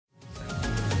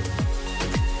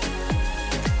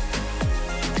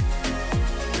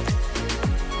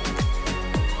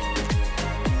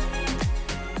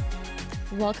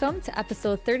Welcome to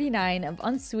episode 39 of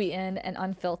Unsweetened and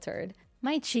Unfiltered.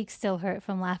 My cheeks still hurt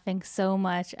from laughing so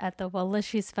much at the Wallah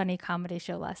She's Funny comedy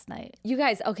show last night. You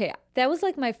guys, okay, that was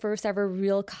like my first ever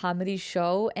real comedy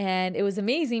show, and it was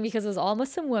amazing because it was all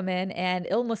Muslim women, and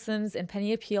Ill Muslims and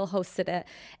Penny Appeal hosted it.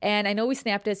 And I know we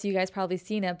snapped it, so you guys probably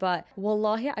seen it, but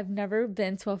wallahi, I've never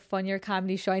been to a funnier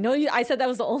comedy show. I know I said that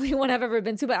was the only one I've ever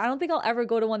been to, but I don't think I'll ever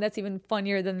go to one that's even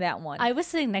funnier than that one. I was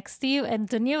sitting next to you, and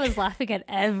Dunya was laughing at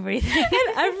everything.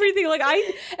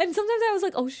 And sometimes I was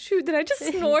like, oh shoot, did I just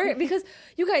snort? Because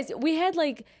you guys, we had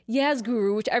like Yaz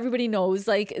Guru, which everybody knows,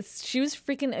 like she was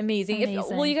freaking amazing.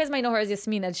 Well, you guys might know her as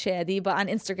Yasmin Al-Shadi, but on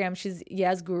Instagram she's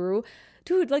Yaz Guru.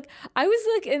 Dude, like I was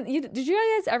like, did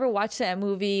you guys ever watch that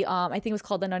movie? I think it was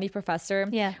called The Nutty Professor.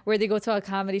 Yeah. Where they go to a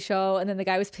comedy show and then the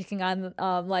guy was picking on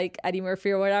like Eddie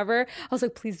Murphy or whatever. I was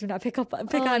like, please do not pick on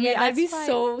me. I'd be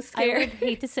so scared. I would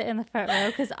hate to sit in the front row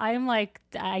because I'm like,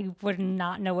 I would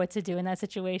not know what to do in that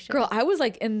situation. Girl, I was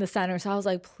like in the center, so I was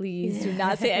like, please do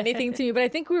not say anything to me. But I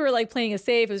think we were like playing it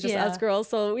safe. It was just us girls,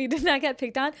 so we did not get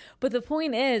picked on. But the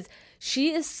point is,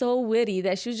 she is so witty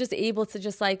that she was just able to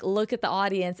just like look at the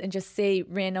audience and just say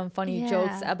random funny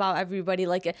jokes about everybody.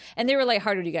 Like, and they were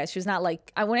lighthearted, you guys. She was not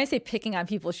like, when I say picking on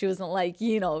people, she wasn't like,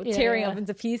 tearing them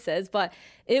into pieces. But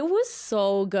it was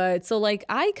so good. So like,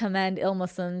 I commend Ill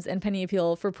Muslims and Penny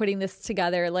Appeal for putting this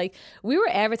together. Like, we were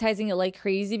advertising it like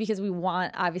crazy because we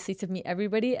want obviously to meet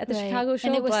everybody at the Chicago show.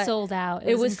 And it was sold out.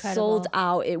 It was sold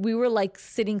out. We were like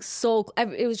sitting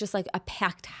it was just like a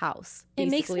packed house. Basically.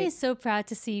 It makes me so proud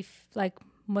to see like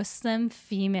Muslim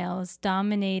females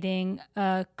dominating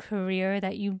a career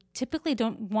that you typically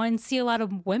don't see a lot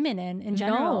of women in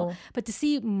general. No. But to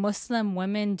see Muslim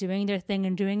women doing their thing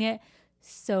and doing it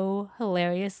so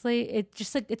hilariously,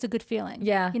 it's a good feeling.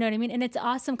 Yeah. You know what I mean? And it's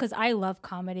awesome because I love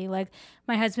comedy. Like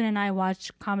my husband and I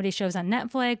watch comedy shows on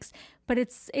Netflix, but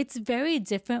it's very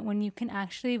different when you can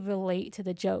actually relate to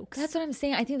the jokes. That's what I'm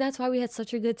saying. I think that's why we had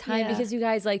such a good time because you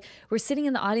guys, like, we're sitting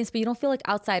in the audience, but you don't feel like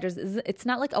outsiders. It's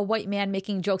not like a white man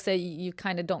making jokes that you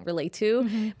kind of don't relate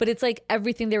to, but it's like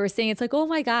everything they were saying. It's like, oh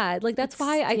my God. Like, that's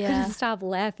why I couldn't stop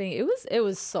laughing. It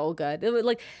was so good. It was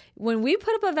like, when we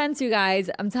put up events, you guys,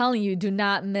 I'm telling you, do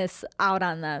not miss out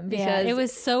on them because it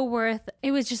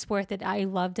was just worth it. I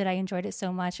loved it. I enjoyed it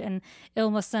so much. And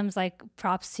Ill Muslims, like,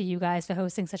 props to you guys for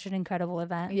hosting such an incredible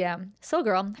event. Yeah. So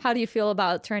girl, how do you feel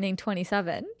about turning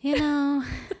 27? I'm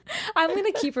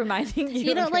going to keep reminding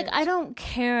you. Like, I don't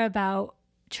care about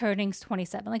turning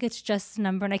 27. Like, it's just a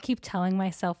number, and I keep telling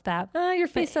myself that. Your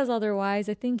face says otherwise.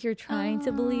 I think you're trying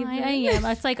to believe it. I am.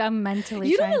 It's like I'm mentally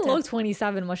you don't even look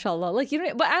 27, mashallah. Like, you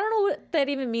don't, but I don't know what that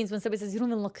even means when somebody says you don't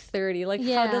even look 30. Like,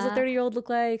 how does a 30-year-old look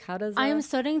like? I am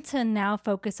starting to now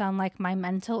focus on like my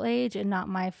mental age and not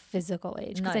my physical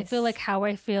age, because I feel like how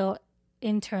I feel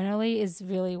internally is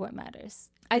really what matters.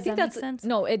 I think that make sense?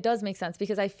 No, it does make sense,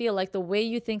 because I feel like the way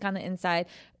you think on the inside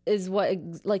is what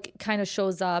like kind of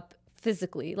shows up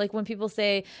physically. Like when people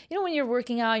say, when you're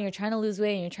working out and you're trying to lose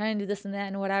weight and you're trying to do this and that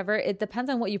and whatever, it depends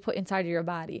on what you put inside of your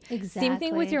body. Exactly. Same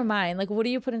thing with your mind. Like, what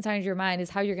do you put inside of your mind is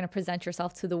how you're going to present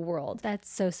yourself to the world. That's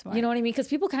so smart. You know what I mean? Because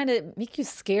people kind of make you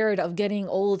scared of getting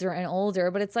older and older,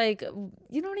 but it's like,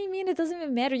 you know what I mean? It doesn't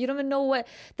even matter. You don't even know what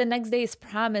the next day is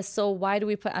promised. So why do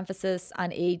we put emphasis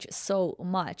on age so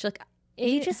much? Like,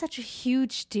 age is such a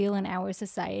huge deal in our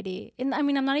society. And I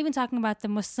mean, I'm not even talking about the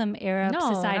Muslim Arab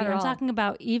society. I'm talking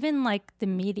about even like the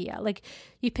media. Like,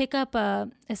 you pick up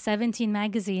a 17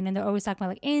 magazine and they're always talking about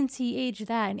like anti-age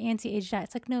that and anti-age that.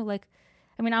 It's like, no, like,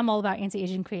 I mean, I'm all about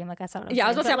anti-aging cream. Like, that's what I was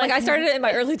going to say, like, I started it in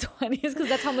my early 20s because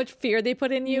that's how much fear they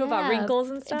put in you about wrinkles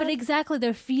and stuff. But exactly,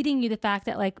 they're feeding you the fact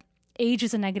that like age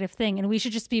is a negative thing, and we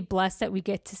should just be blessed that we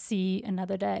get to see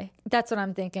another day. That's what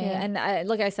I'm thinking. Yeah. And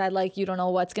like I said, like, you don't know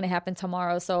what's going to happen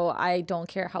tomorrow. So I don't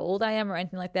care how old I am or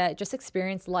anything like that. Just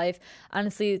experience life,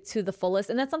 honestly, to the fullest.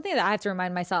 And that's something that I have to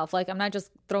remind myself. Like, I'm not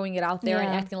just throwing it out there and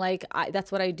acting like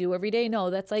that's what I do every day. No,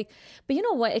 that's like, but you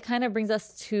know what? It kind of brings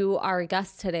us to our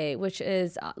guest today, which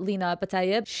is Lina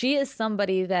Batayeb. She is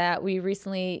somebody that we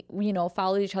recently,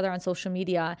 followed each other on social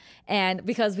media. And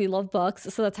because we love books,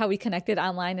 so that's how we connected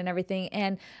online and everything.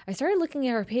 And I started looking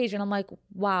at her page and I'm like,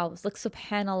 wow, like,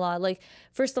 subhanallah. Like,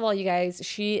 first of all, you guys,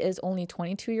 she is only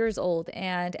 22 years old.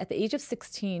 And at the age of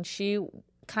 16, she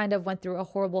kind of went through a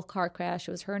horrible car crash.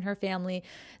 It was her and her family.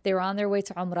 They were on their way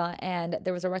to Umrah, and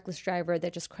there was a reckless driver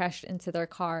that just crashed into their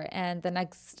car. And the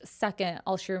next second,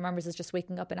 all she remembers is just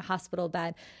waking up in a hospital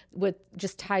bed with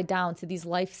just tied down to these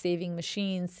life-saving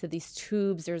machines, to these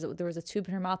tubes. There was a tube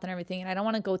in her mouth and everything. And I don't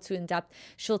want to go too in depth.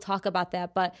 She'll talk about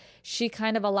that, but she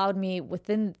kind of allowed me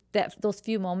within those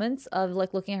few moments of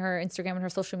like looking at her Instagram and her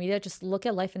social media, just look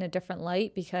at life in a different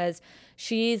light, because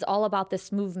she's all about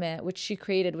this movement which she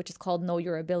created, which is called Know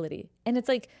Your Ability. And it's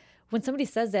like, when somebody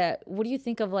says that, what do you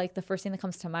think of like the first thing that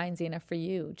comes to mind, Zainab, for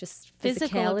you? Just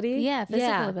physicality?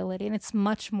 Physical ability. And it's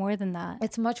much more than that.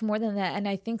 It's much more than that. And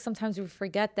I think sometimes we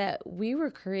forget that we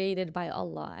were created by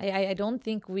Allah. I don't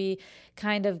think we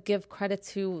kind of give credit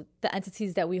to the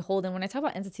entities that we hold. And when I talk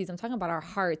about entities, I'm talking about our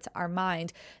heart, our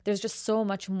mind. There's just so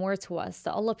much more to us.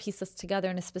 That Allah pieced us together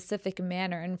in a specific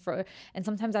manner. And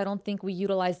sometimes I don't think we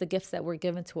utilize the gifts that were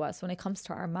given to us when it comes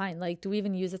to our mind. Like, do we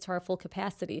even use it to our full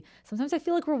capacity? Sometimes I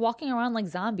feel like we're walking around like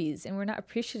zombies and we're not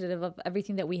appreciative of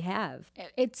everything that we have.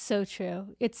 It's so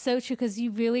true. It's so true, because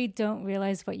you really don't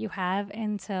realize what you have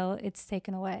until it's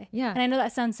taken away. Yeah. And I know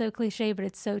that sounds so cliche, but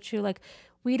it's so true. Like,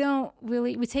 we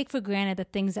take for granted the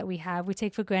things that we have. We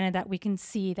take for granted that we can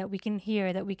see, that we can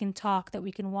hear, that we can talk, that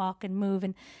we can walk and move.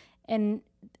 And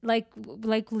like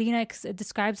Lena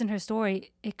describes in her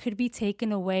story, it could be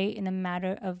taken away in a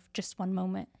matter of just one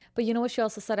moment. But you know what she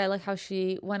also said? I like how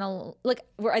she went on. Like,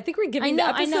 I think we're giving the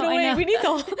episode away. We need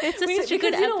to. It's such a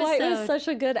good episode. You know what? It was such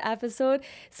a good episode.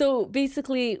 So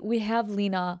basically, we have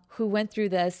Lena, who went through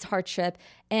this hardship,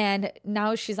 and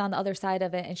now she's on the other side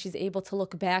of it, and she's able to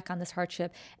look back on this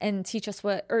hardship and teach us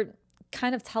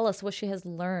kind of tell us what she has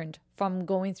learned from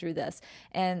going through this.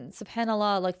 And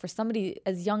subhanAllah, like for somebody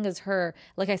as young as her,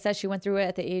 like I said, she went through it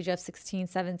at the age of 16,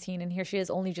 17, and here she is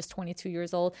only just 22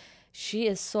 years old. She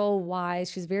is so wise.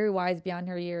 She's very wise beyond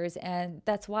her years. And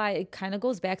that's why it kind of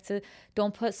goes back to,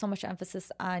 don't put so much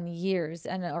emphasis on years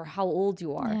or how old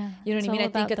you are. Yeah, you know what I mean? I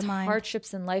think it's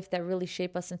hardships in life that really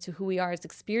shape us into who we are. It's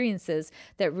experiences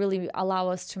that really allow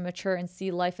us to mature and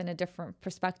see life in a different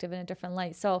perspective, in a different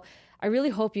light. So I really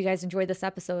hope you guys enjoyed this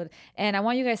episode, and I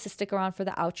want you guys to stick around for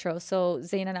the outro so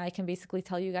Zain and I can basically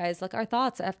tell you guys like our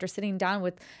thoughts after sitting down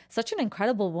with such an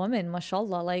incredible woman,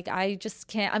 mashallah. Like, I just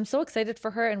can't, I'm so excited for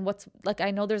her, and what's like,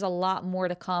 I know there's a lot more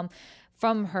to come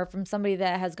from her, from somebody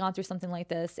that has gone through something like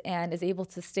this and is able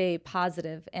to stay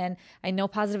positive. And I know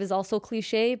positive is also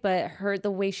cliche, but the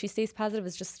way she stays positive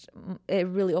is just, it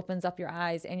really opens up your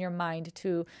eyes and your mind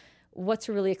to what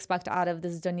to really expect out of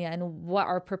this dunya and what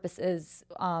our purpose is,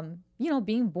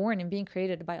 being born and being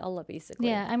created by Allah, basically.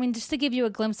 Yeah, I mean, just to give you a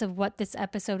glimpse of what this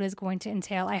episode is going to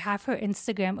entail, I have her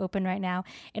Instagram open right now,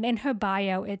 and in her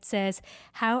bio it says,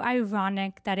 how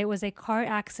ironic that it was a car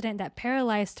accident that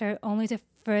paralyzed her only to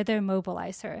further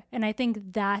mobilize her. And I think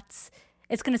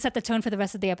it's going to set the tone for the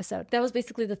rest of the episode. That was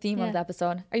basically the theme of the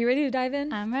episode. Are you ready to dive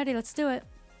in? I'm ready. Let's do it.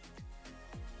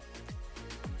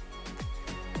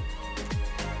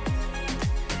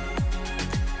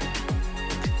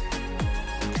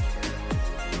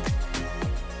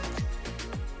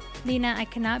 Lena, I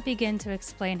cannot begin to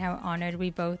explain how honored we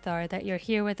both are that you're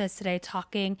here with us today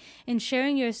talking and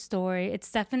sharing your story.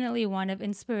 It's definitely one of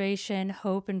inspiration,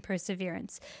 hope, and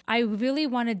perseverance. I really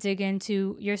want to dig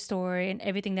into your story and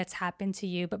everything that's happened to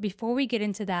you. But before we get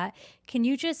into that, can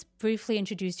you just briefly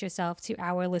introduce yourself to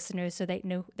our listeners so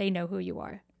they know who you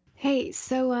are? Hey,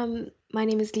 so my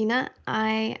name is Lena.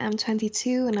 I am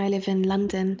 22 and I live in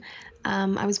London.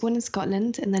 I was born in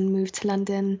Scotland and then moved to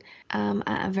London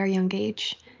at a very young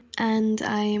age. And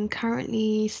I am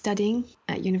currently studying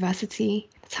at university.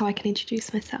 That's how I can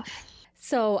introduce myself.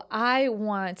 So I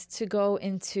want to go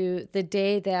into the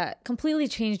day that completely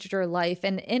changed your life.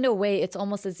 And in a way, it's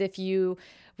almost as if you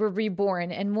were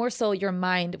reborn, and more so your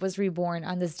mind was reborn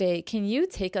on this day. Can you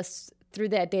take us through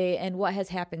that day and what has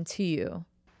happened to you?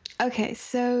 Okay,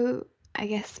 so I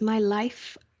guess my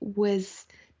life was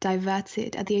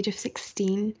diverted at the age of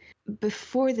 16.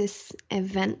 Before this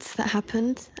event that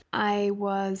happened, I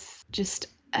was just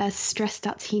a stressed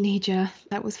out teenager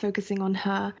that was focusing on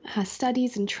her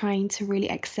studies and trying to really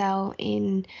excel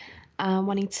in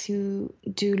wanting to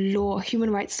do law,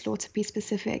 human rights law to be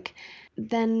specific.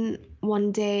 Then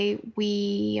one day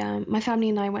my family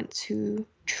and I went to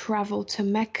travel to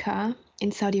Mecca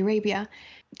in Saudi Arabia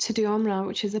to do Umrah,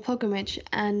 which is a pilgrimage.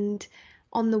 And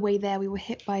on the way there, we were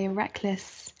hit by a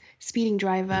reckless speeding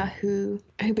driver who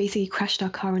basically crashed our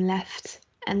car and left.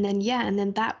 And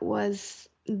then that was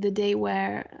the day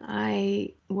where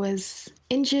I was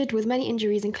injured with many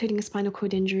injuries, including a spinal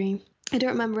cord injury. I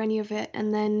don't remember any of it.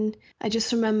 And then I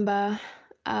just remember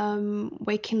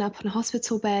waking up on a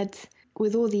hospital bed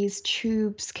with all these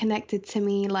tubes connected to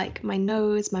me, like my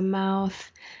nose, my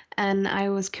mouth, and I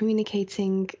was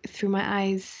communicating through my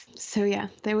eyes. So yeah,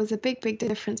 there was a big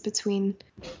difference between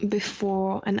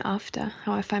before and after,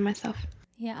 how I find myself.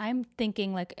 Yeah, I'm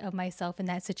thinking like of myself in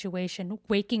that situation,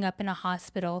 waking up in a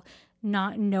hospital,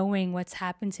 not knowing what's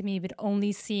happened to me, but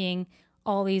only seeing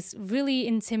all these really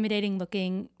intimidating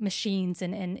looking machines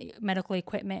and medical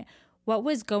equipment. What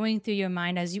was going through your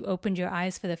mind as you opened your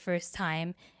eyes for the first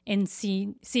time and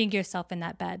seeing yourself in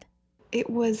that bed? There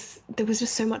was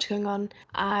just so much going on.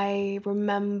 I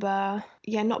remember,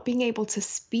 not being able to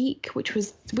speak, which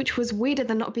was weirder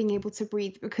than not being able to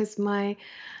breathe, because my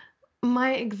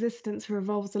existence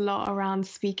revolves a lot around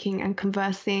speaking and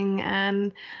conversing,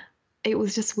 and it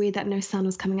was just weird that no sound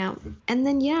was coming out. And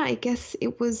then, I guess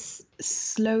it was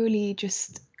slowly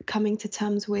just coming to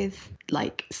terms with,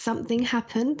 like, something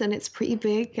happened and it's pretty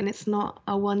big and it's not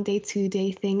a 1 day, 2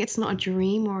 day thing. It's not a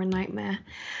dream or a nightmare.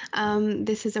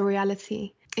 This is a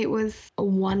reality. It was a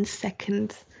 1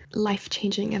 second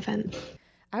life-changing event.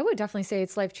 I would definitely say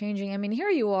it's life-changing. I mean, here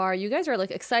you are. You guys are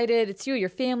like excited. It's you, your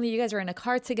family. You guys are in a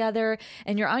car together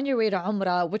and you're on your way to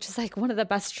Umrah, which is like one of the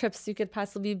best trips you could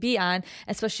possibly be on,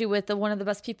 especially with one of the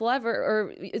best people ever,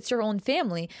 or it's your own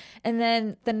family. And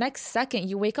then the next second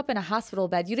you wake up in a hospital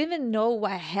bed. You didn't even know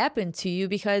what happened to you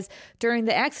because during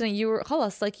the accident you were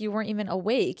khalas, like you weren't even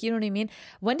awake. You know what I mean?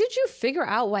 When did you figure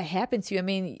out what happened to you? I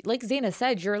mean, like Zaina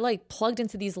said, you're like plugged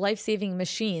into these life-saving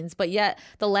machines, but yet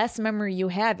the last memory you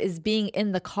have is being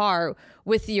in the car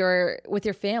with your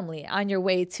family on your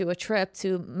way to a trip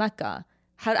to Mecca.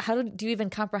 How do you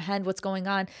even comprehend what's going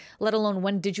on, let alone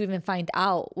when did you even find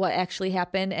out what actually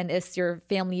happened and is your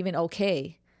family even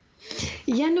okay?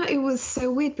 It was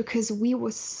so weird because we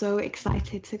were so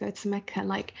excited to go to Mecca.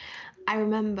 Like, I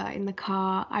remember in the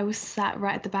car, I was sat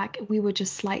right at the back. We were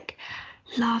just like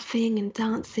laughing and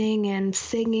dancing and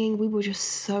singing. We were just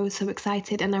so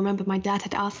excited. And I remember my dad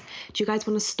had asked, do you guys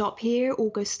want to stop here or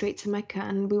go straight to Mecca?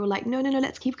 And we were like, no,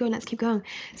 let's keep going.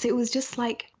 So it was just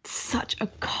like such a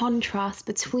contrast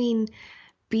between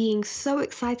being so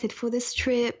excited for this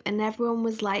trip and everyone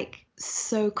was like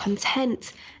so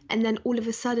content, and then all of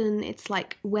a sudden it's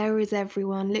like, where is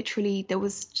everyone? Literally there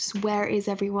was just, where is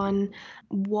everyone?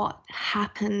 What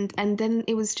happened? And then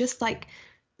it was just like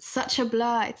such a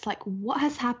blur. It's like, what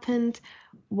has happened?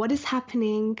 What is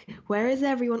happening? Where is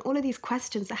everyone? All of these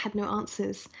questions that had no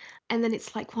answers. And then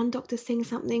it's like one doctor saying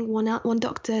something, one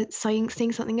doctor saying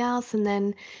something else, and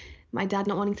then my dad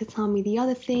not wanting to tell me the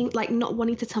other thing, like not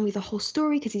wanting to tell me the whole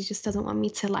story because he just doesn't want me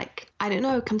to, like, I don't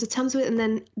know, come to terms with it. And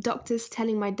then doctors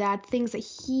telling my dad things that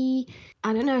he,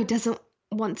 I don't know, doesn't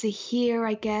want to hear,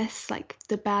 I guess, like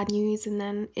the bad news. And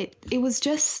then it was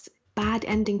just bad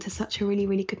ending to such a really,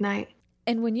 really good night.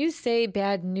 And when you say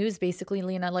bad news, basically,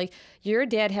 Lena, like your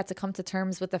dad had to come to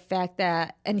terms with the fact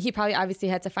that, and he probably obviously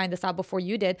had to find this out before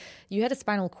you did, you had a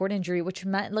spinal cord injury, which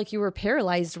meant like you were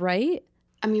paralyzed, right?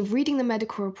 I mean, reading the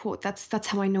medical report, that's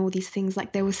how I know all these things.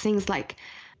 Like there was things like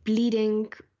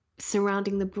bleeding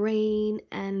surrounding the brain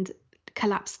and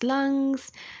collapsed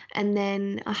lungs, and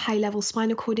then a high-level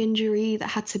spinal cord injury that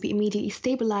had to be immediately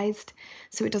stabilized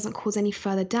so it doesn't cause any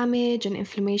further damage and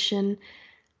inflammation.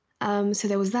 So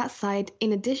there was that side.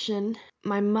 In addition,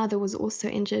 my mother was also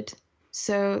injured.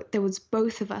 So there was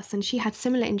both of us, and she had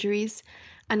similar injuries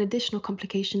and additional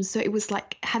complications. So it was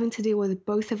like having to deal with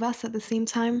both of us at the same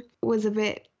time was a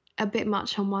bit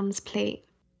much on one's plate.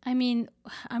 I mean,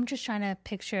 I'm just trying to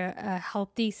picture a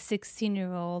healthy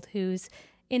 16-year-old who's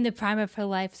in the prime of her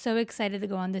life, so excited to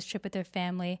go on this trip with their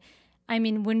family. I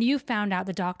mean, when you found out,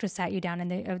 the doctor sat you down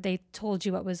and they told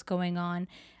you what was going on,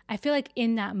 I feel like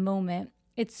in that moment,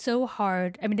 it's so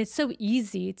hard. I mean, it's so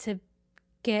easy to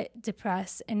get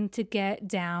depressed and to get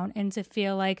down and to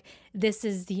feel like this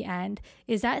is the end.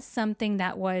 Is that something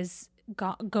that was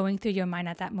going through your mind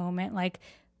at that moment? Like,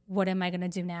 what am I going to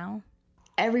do now?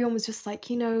 Everyone was just like,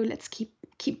 let's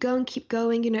keep going.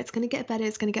 It's going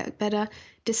to get better,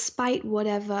 despite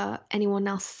whatever anyone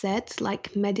else said,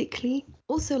 like medically.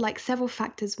 Also, like several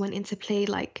factors went into play.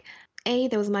 Like,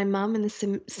 there was my mum in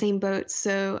the same boat,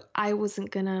 so I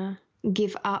wasn't going to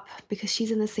give up because she's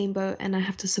in the same boat and I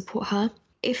have to support her.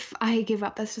 If I give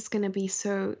up, that's just going to be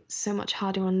so much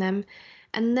harder on them.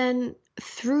 And then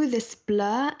through this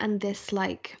blur and this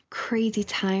like crazy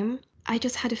time, I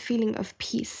just had a feeling of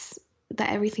peace,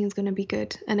 that everything's going to be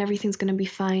good and everything's going to be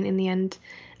fine in the end.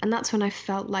 And that's when I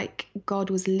felt like God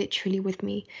was literally with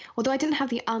me. Although I didn't have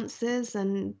the answers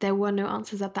and there were no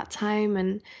answers at that time.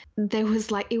 And it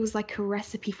was like a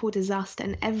recipe for disaster.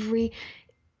 And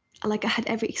like I had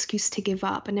every excuse to give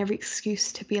up and every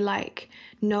excuse to be like,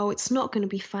 no, it's not going to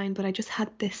be fine. But I just had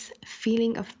this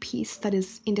feeling of peace that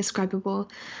is indescribable.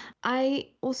 I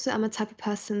also am a type of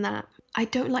person that I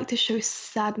don't like to show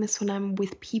sadness when I'm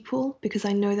with people, because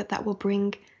I know that that will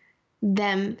bring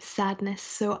them sadness.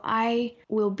 So I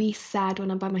will be sad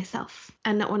when I'm by myself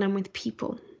and not when I'm with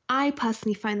people. I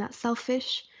personally find that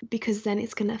selfish, because then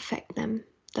it's going to affect them.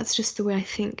 That's just the way I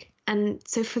think. And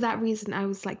so for that reason, I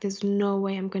was like, there's no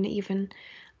way I'm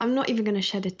not even going to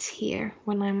shed a tear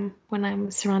when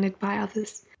I'm surrounded by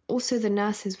others. Also, the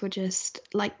nurses were just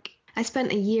like, I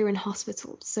spent a year in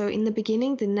hospital. So in the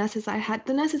beginning, the nurses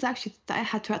actually that I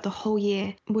had throughout the whole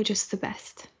year were just the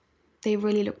best. They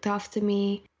really looked after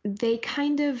me. They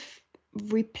kind of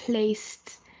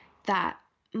replaced that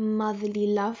motherly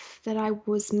love that I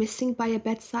was missing by a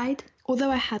bedside.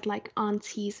 Although I had like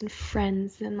aunties and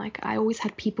friends, and like I always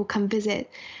had people come visit,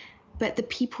 but the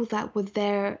people that were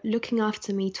there looking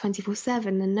after me 24/7,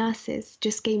 the nurses,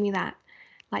 just gave me that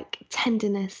like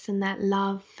tenderness and that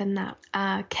love and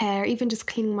that care, even just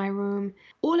cleaning my room.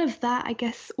 All of that, I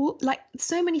guess, like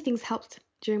so many things helped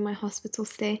during my hospital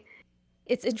stay.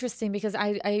 It's interesting because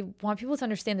I want people to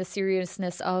understand the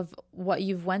seriousness of what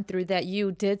you've went through, that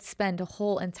you did spend a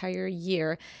whole entire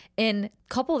year in a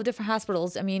couple of different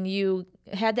hospitals. I mean, you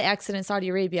had the accident in Saudi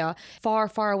Arabia, far,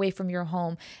 far away from your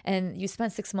home, and you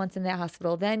spent 6 months in that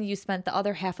hospital. Then you spent the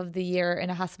other half of the year in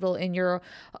a hospital in your,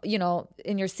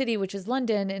 in your city, which is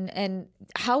London. And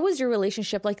how was your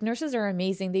relationship? Like, nurses are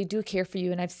amazing. They do care for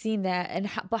you, and I've seen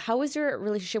that. But how was your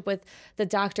relationship with the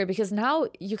doctor? Because now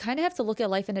you kind of have to look at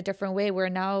life in a different way, where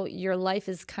now your life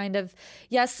is kind of,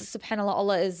 yes, subhanAllah,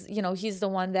 Allah is, he's the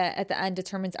one that at the end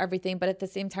determines everything. But at the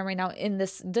same time, right now in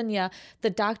this dunya, the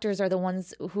doctors are the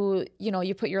ones who,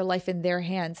 you put your life in their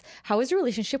hands. How is your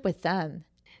relationship with them?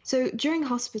 So during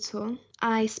hospital,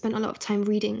 I spent a lot of time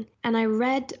reading, and I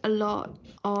read a lot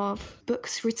of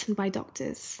books written by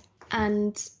doctors,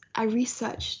 and I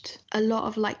researched a lot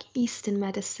of like Eastern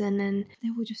medicine, and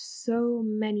there were just so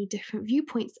many different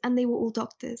viewpoints, and they were all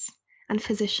doctors and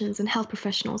physicians and health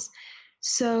professionals.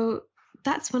 So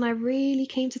that's when I really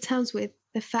came to terms with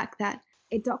the fact that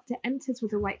a doctor enters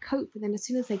with a white coat, but then as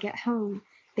soon as they get home,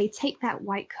 they take that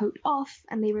white coat off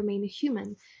and they remain a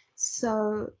human.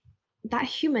 So that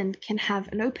human can have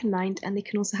an open mind, and they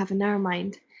can also have a narrow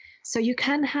mind. So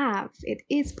it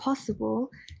is possible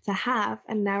to have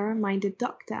a narrow-minded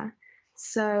doctor.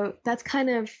 So that's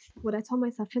kind of what I told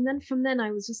myself. And then from then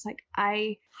I was just like,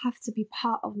 I have to be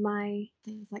part of my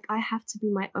things. Like, I have to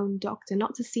be my own doctor,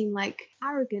 not to seem like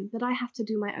arrogant, but I have to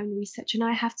do my own research, and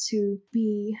I have to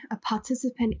be a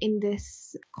participant in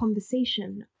this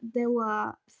conversation. There were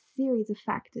a series of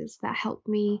factors that helped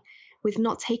me with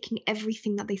not taking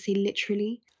everything that they say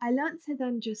literally. I learned to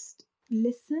then just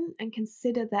listen and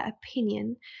consider their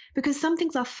opinion, because some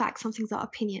things are facts, some things are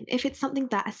opinion. If it's something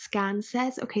that a scan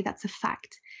says, okay, that's a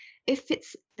fact. If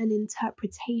it's an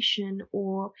interpretation,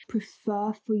 or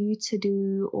prefer for you to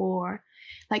do, or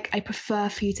like, I prefer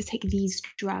for you to take these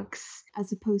drugs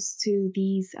as opposed to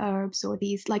these herbs, or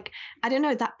these, like, I don't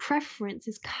know, that preference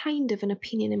is kind of an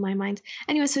opinion in my mind.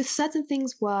 Anyway, so certain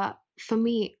things were, for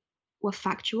me, were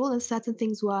factual, and certain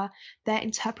things were their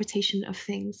interpretation of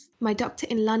things. My doctor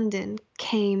in London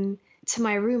came to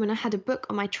my room, and I had a book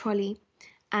on my trolley,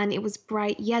 and it was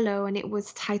bright yellow, and it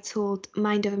was titled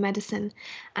Mind Over Medicine.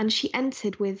 And she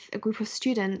entered with a group of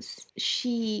students.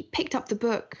 She picked up the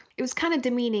book. It was kind of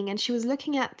demeaning, and she was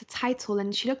looking at the title,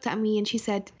 and she looked at me and she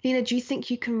said, "Lina, do you think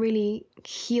you can really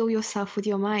heal yourself with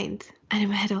your mind?" And in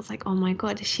my head I was like, oh my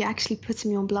God, is she actually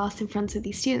putting me on blast in front of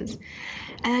these students?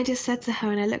 And I just said to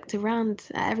her, and I looked around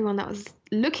at everyone that was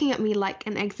looking at me like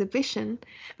an exhibition,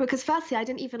 because firstly, I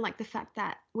didn't even like the fact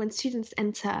that when students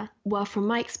enter, well, from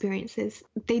my experiences,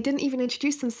 they didn't even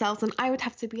introduce themselves, and I would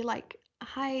have to be like,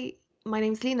 "Hi, my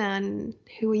name's Lina, and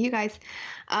who are you guys?"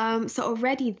 So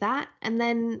already that, and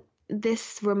then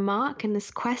this remark and this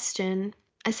question,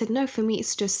 I said, no, for me,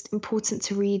 it's just important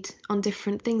to read on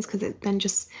different things, because it then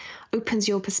just opens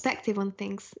your perspective on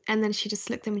things. And then she just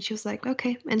looked at me and she was like,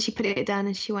 okay. And she put it down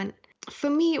and she went.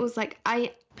 For me, it was like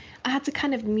I had to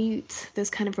kind of mute those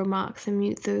kind of remarks and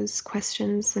mute those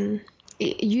questions and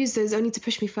use those only to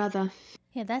push me further.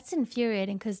 Yeah, that's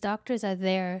infuriating, because doctors are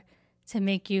there to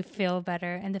make you feel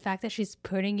better. And the fact that she's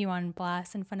putting you on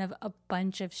blast in front of a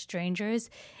bunch of strangers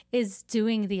is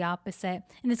doing the opposite.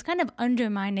 And it's kind of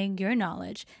undermining your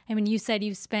knowledge. I mean, you said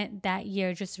you spent that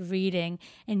year just reading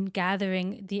and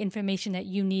gathering the information that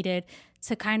you needed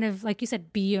to kind of, like you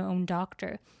said, be your own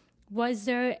doctor. Was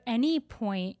there any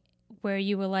point where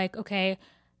you were like, okay,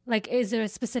 Like, is there a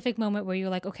specific moment where you're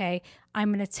like, okay,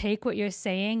 I'm going to take what you're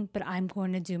saying, but I'm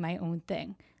going to do my own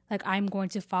thing? Like, I'm going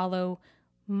to follow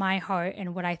my heart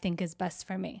and what I think is best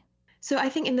for me. So I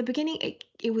think in the beginning,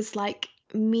 it was like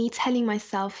me telling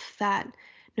myself that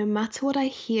no matter what I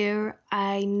hear,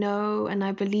 I know and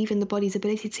I believe in the body's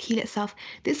ability to heal itself.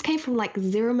 This came from like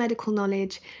zero medical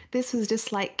knowledge. This was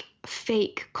just like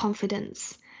fake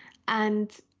confidence.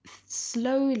 And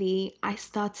slowly I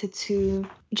started to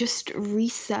just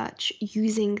research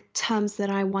using terms that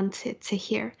I wanted to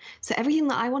hear. So everything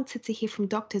that I wanted to hear from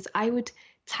doctors, I would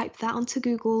type that onto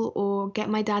Google or get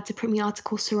my dad to print me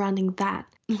articles surrounding that,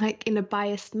 like in a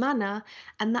biased manner.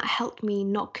 And that helped me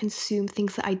not consume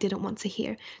things that I didn't want to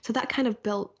hear. So that kind of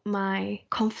built my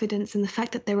confidence in the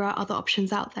fact that there are other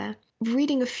options out there.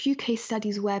 Reading a few case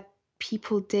studies where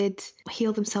people did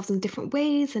heal themselves in different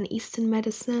ways and Eastern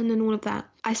medicine and all of that,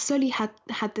 I slowly had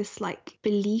this like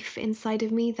belief inside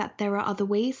of me that there are other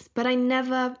ways, but I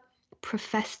never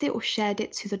professed it or shared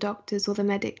it to the doctors or the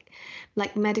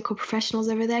medical professionals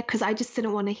over there, because I just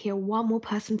didn't want to hear one more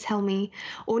person tell me,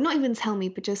 or not even tell me,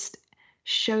 but just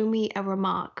show me a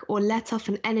remark or let off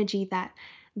an energy that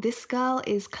this girl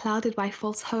is clouded by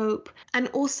false hope. And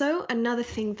also another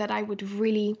thing that I would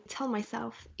really tell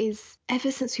myself is,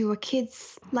 ever since we were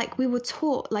kids, like we were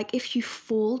taught, like if you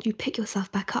fall, you pick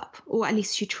yourself back up, or at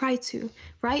least you try to,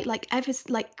 right? Like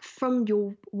from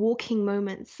your walking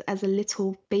moments as a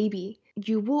little baby,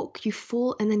 you walk, you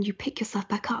fall, and then you pick yourself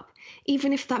back up.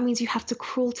 Even if that means you have to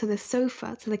crawl to the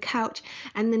sofa, to the couch,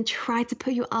 and then try to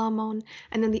put your arm on,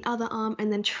 and then the other arm,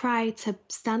 and then try to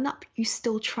stand up, you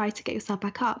still try to get yourself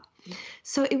back up.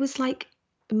 So it was like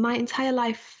my entire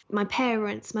life, my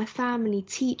parents, my family,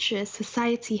 teachers,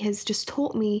 society has just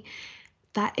taught me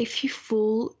that if you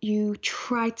fall, you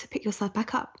try to pick yourself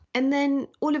back up. And then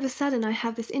all of a sudden I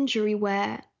have this injury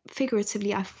where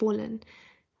figuratively I've fallen,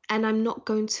 and I'm not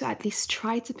going to at least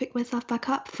try to pick myself back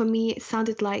up. For me, it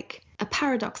sounded like a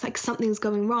paradox, like something's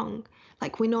going wrong.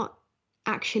 Like we're not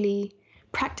actually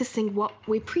practicing what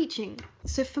we're preaching.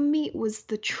 So for me, it was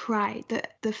the try,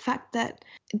 the fact that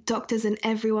doctors and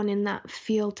everyone in that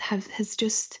field has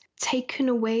just taken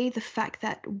away the fact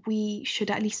that we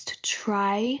should at least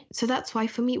try. So that's why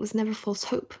for me, it was never false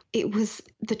hope. It was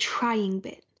the trying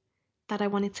bit that I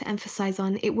wanted to emphasize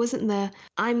on. It wasn't the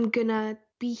I'm gonna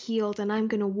be healed and I'm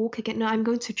gonna walk again. No, I'm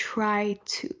going to try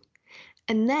to.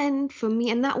 And then for me,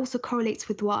 and that also correlates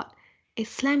with what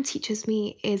Islam teaches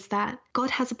me, is that God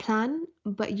has a plan,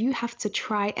 but you have to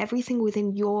try everything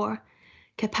within your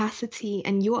capacity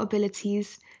and your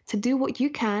abilities to do what you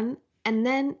can, and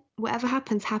then whatever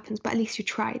happens, but at least you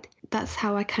tried. That's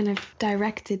how I kind of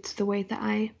directed the way that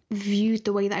I viewed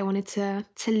the way that I wanted to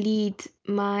lead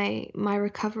my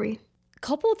recovery.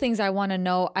 Couple of things I want to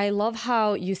know. I love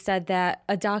how you said that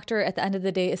a doctor at the end of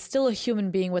the day is still a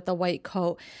human being with a white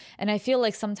coat. And I feel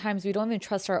like sometimes we don't even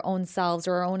trust our own selves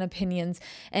or our own opinions.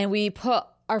 And we put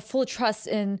our full trust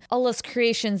in Allah's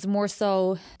creations more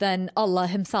so than Allah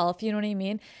himself. You know what I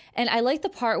mean? And I like the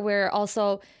part where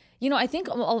also, you know, I think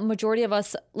a majority of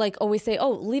us like always say,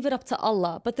 oh, leave it up to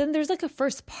Allah. But then there's like a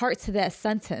first part to that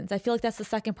sentence. I feel like that's the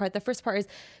second part. The first part is,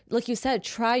 like you said,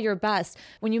 try your best.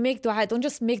 When you make dua, don't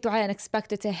just make dua and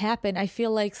expect it to happen. I feel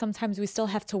like sometimes we still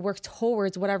have to work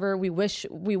towards whatever we wish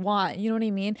we want. You know what I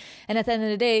mean? And at the end of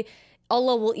the day,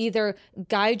 Allah will either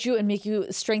guide you and make you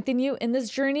strengthen you in this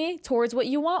journey towards what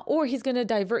you want, or he's going to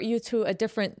divert you to a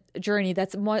different journey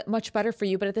that's much better for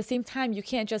you. But at the same time, you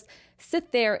can't just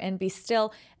sit there and be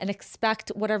still and expect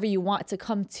whatever you want to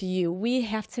come to you. We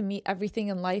have to meet everything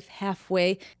in life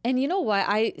halfway. And you know what?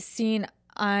 I seen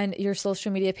on your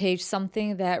social media page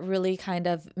something that really kind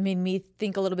of made me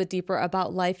think a little bit deeper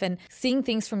about life and seeing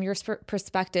things from your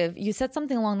perspective. You said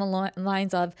something along the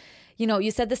lines of, you know,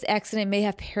 you said this accident may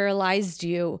have paralyzed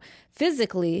you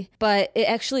physically, but it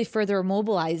actually further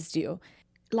immobilized you.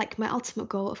 Like my ultimate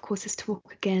goal, of course, is to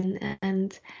walk again.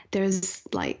 And there's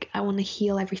like, I want to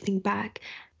heal everything back.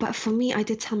 But for me, I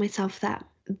did tell myself that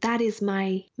that is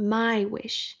my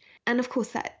wish. And of course,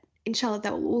 that inshallah,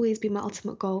 that will always be my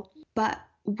ultimate goal. But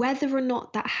whether or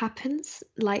not that happens,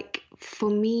 like for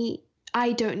me,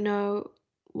 I don't know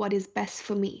what is best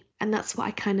for me. And that's what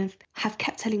I kind of have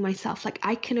kept telling myself. Like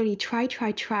I can only try.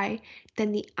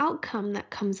 Then the outcome that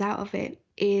comes out of it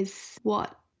is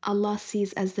what Allah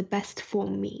sees as the best for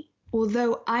me.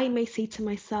 Although I may say to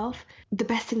myself, the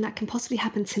best thing that can possibly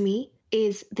happen to me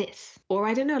is this. Or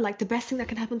I don't know, like the best thing that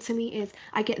can happen to me is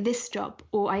I get this job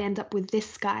or I end up with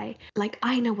this guy. Like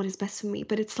I know what is best for me,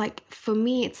 but it's like for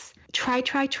me it's try,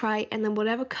 and then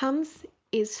whatever comes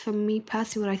is, for me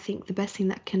personally, what I think the best thing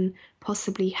that can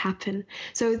possibly happen.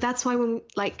 So that's why when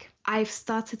I've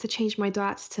started to change my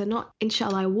du'as to not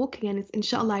inshallah I walk again, it's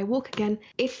inshallah I walk again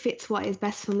if it's what is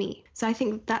best for me. So I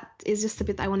think that is just a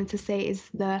bit that I wanted to say, is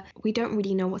we don't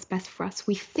really know what's best for us.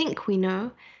 We think we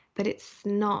know, but it's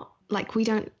not. Like, we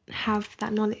don't have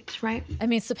that knowledge, right? I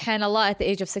mean, subhanAllah, at the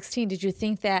age of 16, did you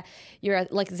think that you're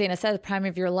at, like Zaina said, the prime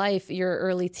of your life, your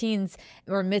early teens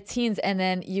or mid-teens, and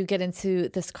then you get into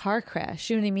this car crash?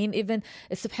 You know what I mean? Even,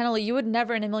 subhanAllah, you would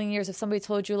never in a million years, if somebody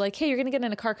told you like, hey, you're going to get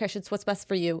in a car crash, it's what's best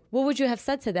for you, what would you have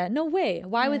said to that? No way.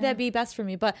 Why would that be best for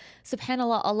me? But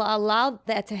subhanAllah, Allah allowed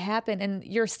that to happen, and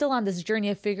you're still on this journey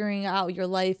of figuring out your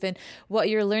life and what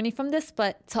you're learning from this.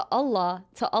 But to Allah,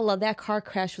 that car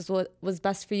crash was what was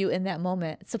best for you in that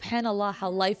moment. SubhanAllah,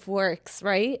 how life works,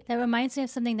 right? That reminds me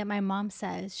of something that my mom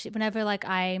says. Whenever like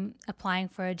I'm applying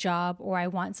for a job or I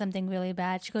want something really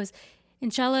bad, she goes,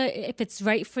 inshallah, if it's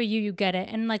right for you, you get it.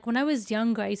 And like when I was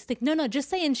younger, I used to think, no, just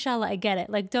say inshallah, I get it.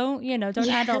 Like don't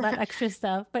add all that extra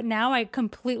stuff. But now I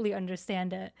completely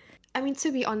understand it. I mean,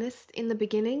 to be honest, in the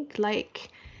beginning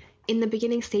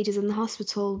stages in the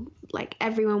hospital, like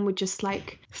everyone would just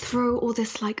like throw all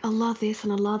this like Allah this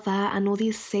and Allah that and all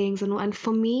these sayings and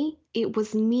for me it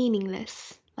was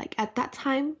meaningless. Like at that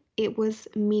time it was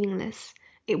meaningless.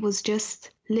 It was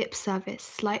just lip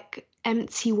service, like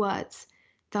empty words.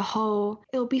 The whole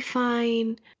it'll be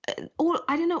fine, all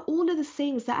of the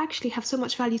things that actually have so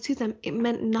much value to them, it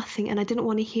meant nothing, and I didn't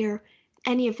want to hear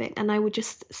any of it, and I would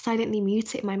just silently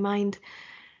mute it in my mind.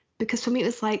 Because for me, it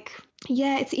was like,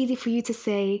 yeah, it's easy for you to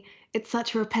say. It's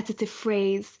such a repetitive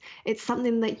phrase. It's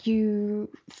something that you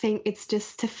think it's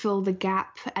just to fill the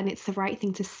gap and it's the right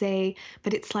thing to say.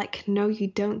 But it's like, no, you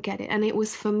don't get it. And it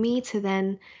was for me to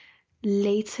then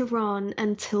later on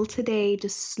until today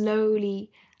just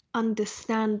slowly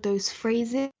understand those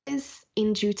phrases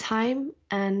in due time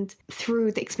and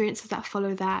through the experiences that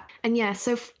follow that. And yeah,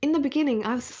 so in the beginning,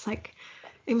 I was just like,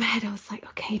 in my head, I was like,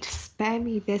 okay, just spare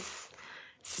me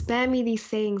these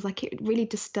sayings. Like it really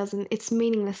just doesn't, it's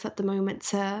meaningless at the moment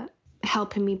to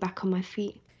helping me back on my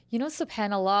feet. You know,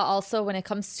 subhanAllah, also when it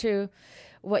comes to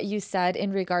what you said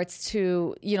in regards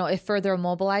to, it further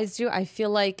immobilized you, I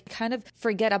feel like kind of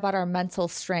forget about our mental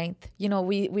strength.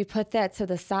 We put that to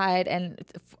the side, and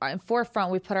in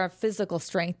forefront, we put our physical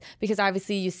strength, because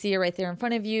obviously you see it right there in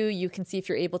front of you. You can see if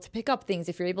you're able to pick up things,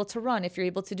 if you're able to run, if you're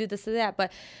able to do this or that.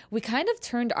 But we kind of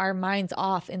turned our minds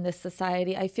off in this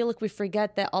society. I feel like we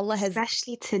forget that Allah has...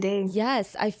 Especially today.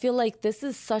 Yes, I feel like this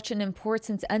is such an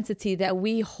important entity that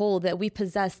we hold, that we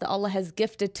possess, that Allah has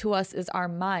gifted to us, is our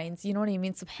minds. You know what I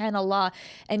mean? SubhanAllah.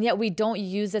 And yet we don't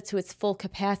use it to its full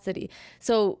capacity.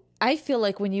 So I feel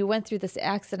like when you went through this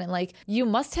accident, like you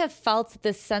must have felt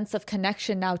this sense of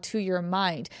connection now to your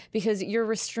mind, because you're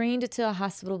restrained to a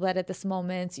hospital bed at this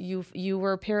moment. You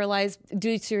were paralyzed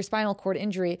due to your spinal cord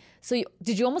injury. So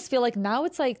did you almost feel like now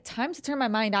it's like time to turn my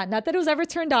mind on? Not that it was ever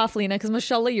turned off, Lena, because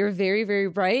mashallah, you're very, very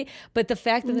bright. But the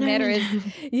fact of the matter is,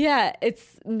 yeah,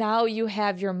 it's now you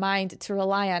have your mind to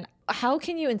rely on. How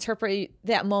can you interpret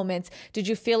that moment? Did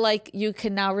you feel like you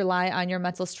can now rely on your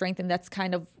mental strength, and that's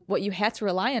kind of what you had to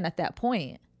rely on at that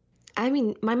point? I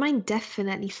mean, my mind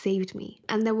definitely saved me.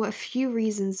 And there were a few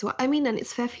reasons why, and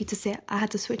it's fair for you to say I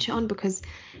had to switch it on, because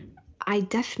I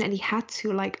definitely had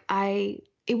to.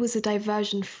 It was a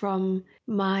diversion from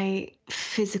my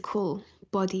physical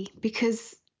body,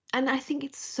 and I think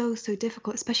it's so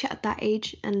difficult, especially at that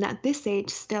age, and at this age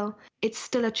still, it's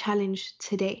still a challenge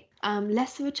today.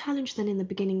 Less of a challenge than in the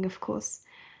beginning, of course,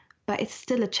 but it's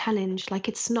still a challenge. Like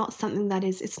it's not something that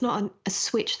it's not a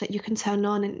switch that you can turn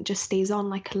on and it just stays on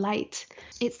like a light.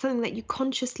 It's something that you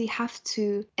consciously have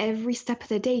to, every step of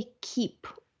the day, keep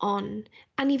on.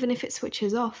 And even if it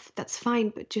switches off, that's fine,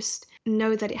 but just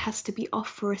know that it has to be off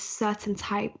for a certain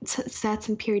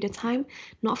period of time,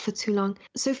 not for too long.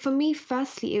 So for me,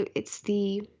 firstly, it's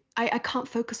I can't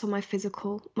focus on my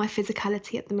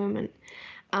physicality at the moment.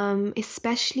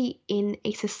 Especially in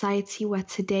a society where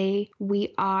today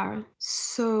we are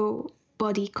so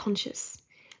body conscious.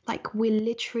 Like we're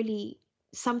literally,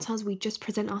 sometimes we just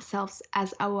present ourselves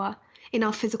as in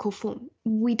our physical form.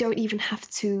 We don't even have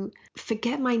to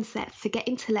forget mindset, forget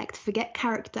intellect, forget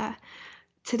character.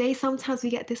 Today, sometimes we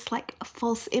get this like a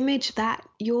false image that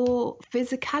your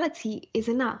physicality is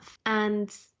enough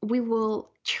and we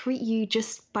will treat you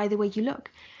just by the way you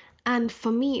look. And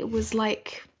for me, it was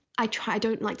like, I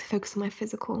don't like to focus on my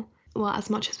physical, as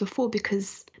much as before,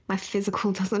 because my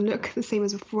physical doesn't look the same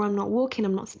as before. I'm not walking,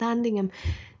 I'm not standing, I'm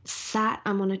sat,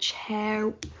 I'm on a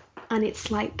chair, and it's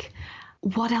like,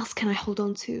 what else can I hold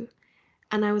on to?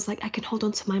 And I was like, I can hold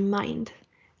on to my mind.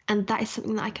 And that is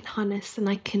something that I can harness and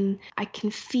I can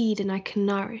feed and I can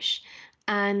nourish.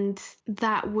 And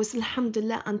that was,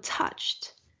 alhamdulillah,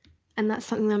 untouched. And that's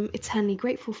something I'm eternally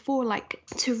grateful for. Like,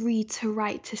 to read, to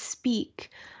write, to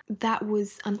speak, that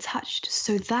was untouched.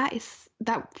 So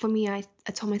that for me, I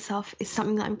told myself, is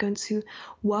something that I'm going to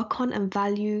work on and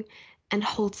value and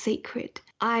hold sacred.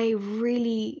 I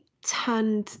really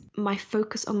turned my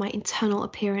focus on my internal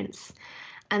appearance.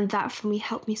 And that for me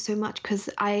helped me so much, because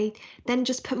I then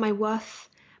just put my worth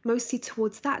mostly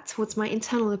towards my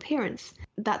internal appearance.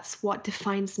 That's what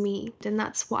defines me. And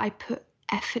that's what I put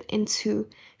effort into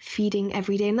feeding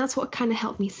every day. And that's what kind of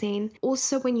helped me sane.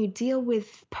 Also, when you deal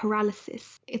with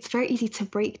paralysis, it's very easy to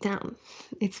break down.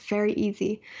 It's very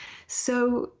easy.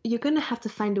 So you're going to have to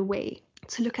find a way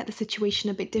to look at the situation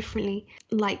a bit differently.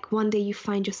 Like, one day you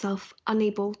find yourself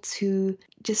unable to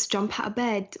just jump out of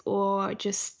bed or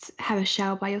just have a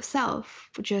shower by yourself,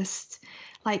 just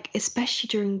like, especially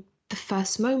during the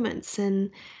first moments,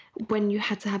 and when you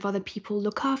had to have other people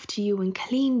look after you and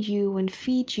clean you and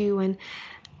feed you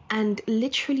and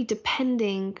literally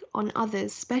depending on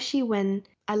others, especially when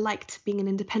I liked being an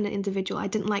independent individual. I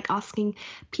didn't like asking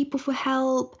people for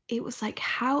help. It was like,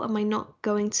 how am I not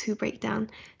going to break down?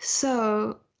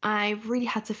 So I really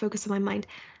had to focus on my mind.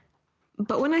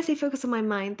 But when I say focus on my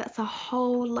mind, that's a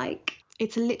whole, like,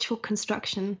 it's a literal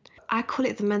construction. I call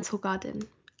it the mental garden.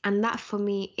 And that for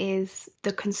me is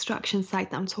the construction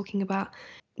site that I'm talking about.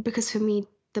 Because for me,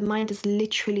 the mind is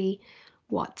literally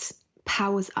what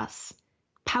powers us,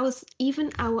 powers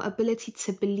even our ability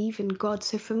to believe in God.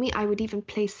 So for me, I would even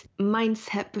place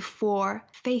mindset before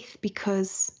faith,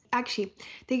 because actually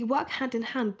they work hand in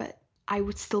hand, but I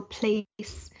would still place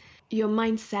your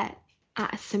mindset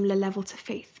at a similar level to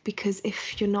faith, because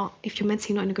if you're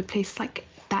mentally not in a good place, like,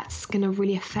 that's going to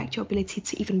really affect your ability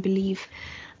to even believe.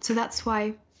 So that's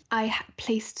why I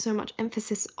placed so much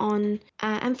emphasis and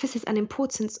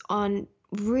importance on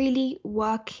really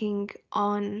working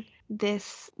on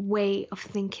this way of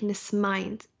thinking, this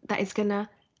mind that is going to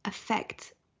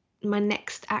affect my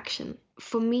next action.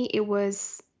 For me, it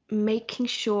was making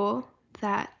sure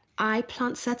that I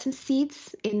plant certain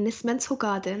seeds in this mental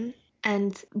garden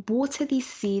and water these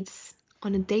seeds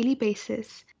on a daily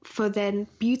basis for then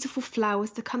beautiful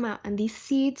flowers to come out. And these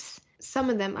seeds, some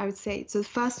of them, I would say, so the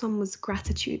first one was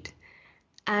gratitude.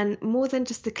 And more than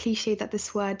just the cliche that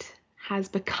this word has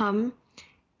become,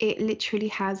 it literally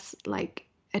has like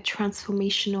a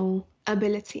transformational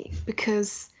ability.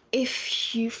 Because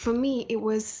for me, it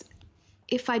was,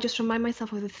 if I just remind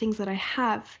myself of the things that I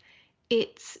have,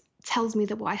 it tells me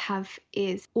that what I have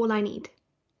is all I need.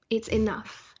 It's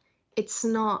enough.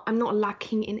 I'm not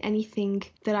lacking in anything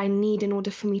that I need in order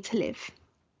for me to live.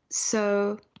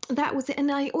 So that was it.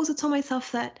 And I also told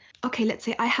myself that, okay, let's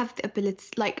say I have the ability,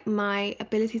 like my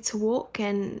ability to walk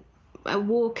and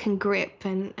grip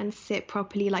and sit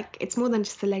properly. Like, it's more than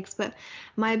just the legs, but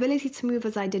my ability to move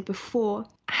as I did before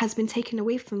has been taken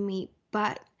away from me,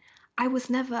 but I was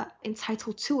never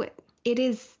entitled to it. It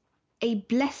is a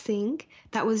blessing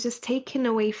that was just taken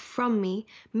away from me,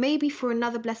 maybe for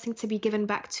another blessing to be given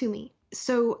back to me.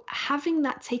 So having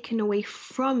that taken away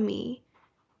from me,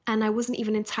 and I wasn't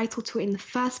even entitled to it in the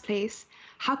first place,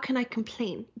 how can I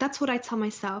complain? That's what I tell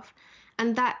myself.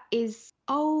 And that is,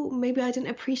 oh, maybe I didn't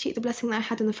appreciate the blessing that I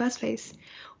had in the first place.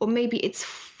 Or maybe it's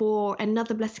for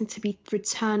another blessing to be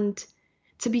returned,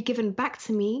 to be given back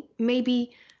to me,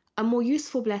 maybe a more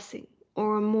useful blessing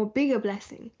or a more bigger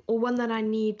blessing, or one that I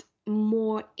need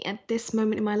more at this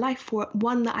moment in my life, or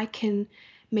one that I can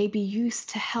maybe use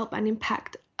to help and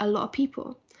impact a lot of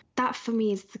people. That for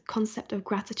me is the concept of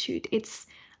gratitude.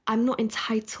 I'm not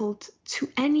entitled to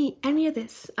any of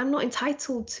this. I'm not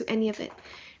entitled to any of it.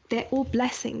 They're all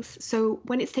blessings. So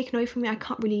when it's taken away from me, I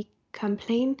can't really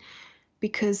complain,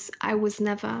 because I was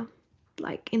never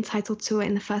like entitled to it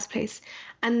in the first place.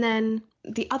 And then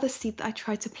the other seed that I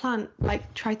tried to plant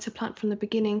from the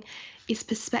beginning, is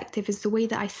perspective, is the way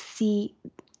that I see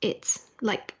it.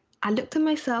 Like, I looked at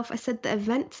myself, I said the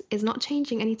event is not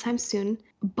changing anytime soon,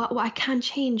 but what I can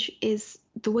change is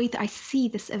the way that I see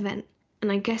this event.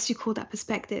 And I guess you call that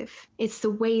perspective. It's the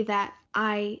way that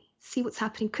I see what's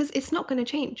happening, because it's not going to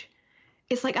change.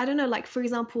 It's like, I don't know, like, for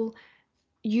example,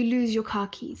 you lose your car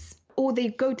keys or they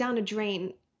go down a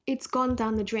drain. It's gone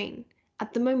down the drain.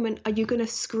 At the moment, are you going to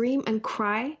scream and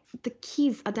cry? The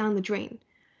keys are down the drain.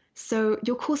 So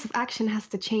your course of action has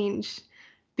to change,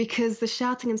 because the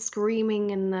shouting and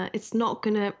screaming it's not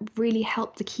going to really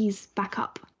help the keys back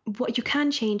up. What you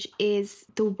can change is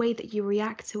the way that you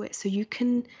react to it. So you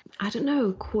can, I don't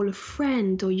know, call a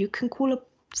friend, or you can call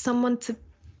someone to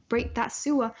break that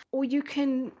sewer, or you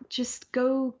can just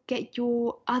go get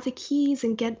your other keys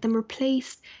and get them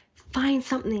replaced, find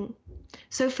something.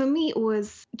 So for me, it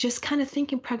was just kind of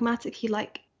thinking pragmatically,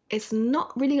 like, it's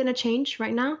not really going to change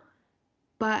right now,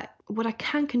 but what I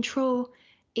can control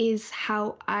is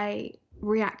how I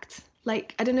react.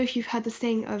 Like, I don't know if you've heard the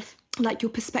saying of, like,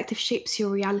 your perspective shapes your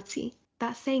reality.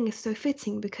 That saying is so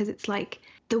fitting because it's like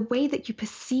the way that you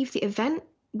perceive the event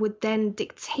would then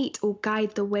dictate or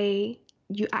guide the way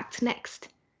you act next.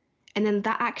 And then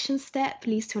that action step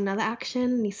leads to another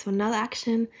action, leads to another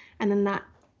action, and then that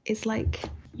is like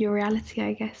your reality,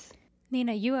 I guess.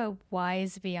 Nina, you are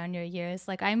wise beyond your years.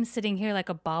 Like, I'm sitting here like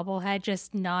a bobblehead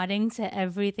just nodding to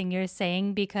everything you're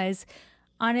saying because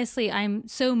honestly, I'm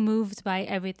so moved by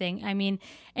everything. I mean,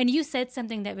 and you said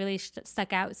something that really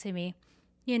stuck out to me.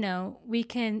 You know, we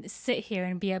can sit here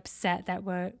and be upset that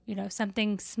we're, you know,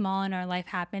 something small in our life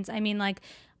happens. I mean, like,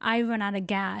 I run out of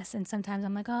gas and sometimes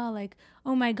I'm like,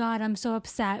 oh my God, I'm so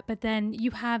upset. But then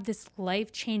you have this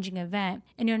life-changing event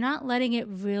and you're not letting it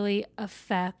really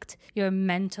affect your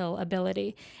mental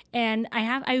ability. And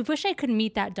I wish I could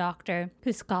meet that doctor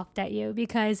who scoffed at you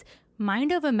because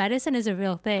mind over medicine is a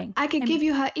real thing. I could give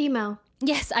you her email.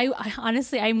 Yes, I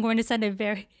honestly, I'm going to send it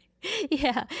very...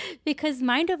 Yeah, because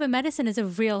mind over medicine is a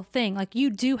real thing. Like,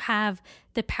 you do have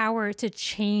the power to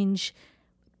change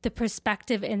the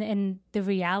perspective and the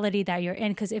reality that you're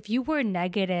in. Because if you were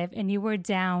negative and you were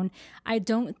down, I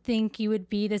don't think you would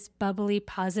be this bubbly,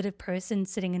 positive person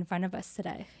sitting in front of us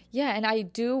today. Yeah, and I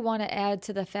do want to add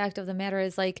to the fact of the matter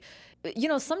is, like, you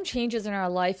know, some changes in our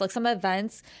life, like some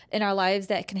events in our lives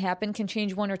that can happen can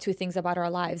change one or two things about our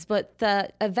lives. But the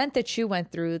event that you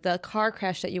went through, the car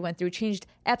crash that you went through, changed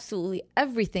absolutely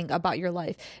everything about your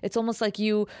life. It's almost like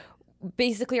you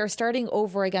basically are starting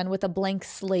over again with a blank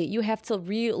slate. You have to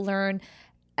relearn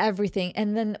everything.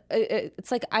 And then it's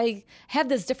like I have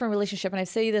this different relationship, and I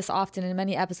say this often in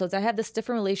many episodes. I have this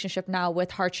different relationship now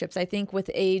with hardships. I think with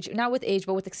age, not with age,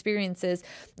 but with experiences,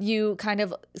 you kind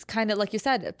of like you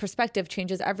said, perspective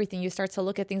changes everything. You start to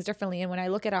look at things differently. And when I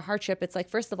look at a hardship, it's like,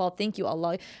 first of all, thank you,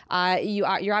 Allah.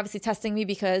 You're obviously testing me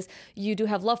because you do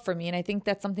have love for me. And I think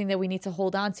that's something that we need to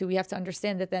hold on to. We have to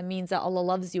understand that means that Allah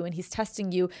loves you and He's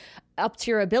testing you up to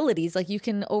your abilities. Like, you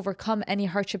can overcome any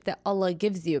hardship that Allah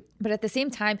gives you. But at the same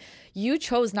time, you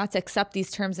chose not to accept these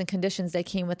terms and conditions that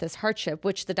came with this hardship,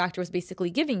 which the doctor was basically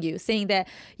giving you, saying that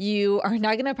you are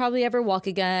not going to probably ever walk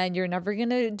again. You're never going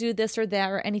to do this or that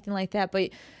or anything like that. But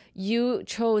you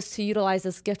chose to utilize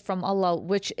this gift from Allah,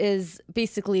 which is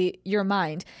basically your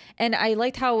mind. And I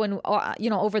liked how when,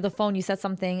 over the phone, you said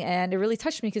something and it really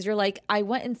touched me because you're like, I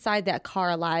went inside that car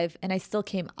alive and I still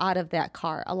came out of that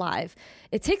car alive.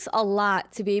 It takes a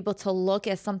lot to be able to look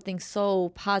at something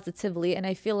so positively. And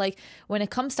I feel like when it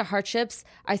comes to hardships,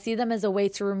 I see them as a way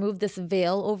to remove this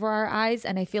veil over our eyes.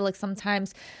 And I feel like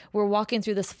sometimes we're walking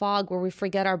through this fog where we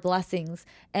forget our blessings.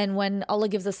 And when Allah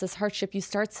gives us this hardship, you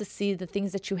start to see the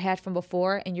things that you had from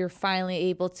before, and you're finally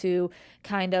able to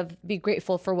kind of be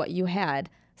grateful for what you had.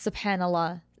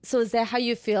 SubhanAllah. So is that how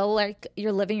you feel like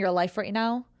you're living your life right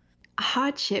now?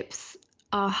 Hardships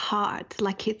are hard,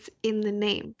 like it's in the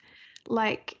name.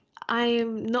 Like, I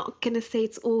am not going to say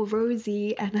it's all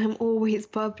rosy and I'm always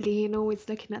bubbly and always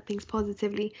looking at things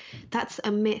positively. That's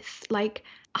a myth. Like,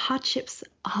 hardships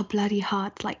are bloody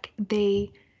hard. Like,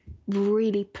 they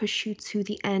really push you to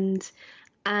the end.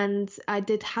 And I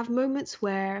did have moments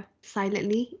where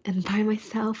silently and by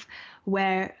myself,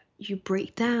 where you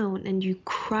break down and you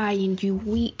cry and you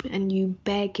weep and you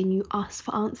beg and you ask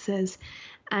for answers.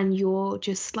 And you're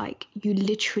just like, you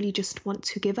literally just want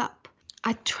to give up.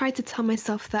 I try to tell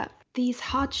myself that these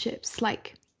hardships,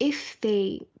 like, if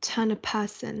they turn a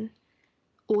person,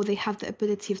 or they have the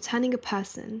ability of turning a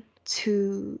person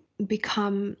to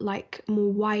become like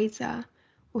more wiser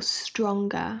or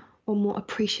stronger or more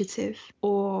appreciative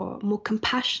or more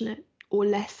compassionate or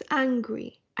less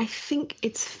angry, I think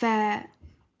it's fair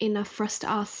enough for us to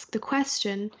ask the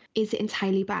question, is it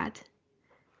entirely bad?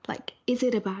 Like, is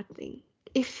it a bad thing?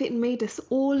 If it made us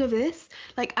all of this,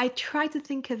 like, I try to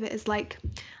think of it as like,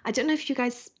 I don't know if you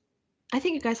guys, I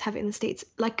think you guys have it in the States,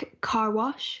 like car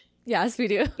wash. Yes, we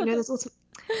do. You know, there's also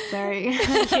very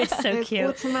so cute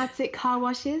automatic car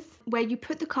washes where you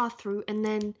put the car through and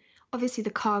then obviously the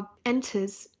car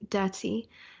enters dirty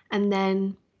and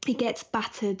then it gets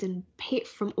battered and hit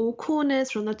from all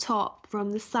corners, from the top,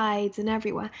 from the sides and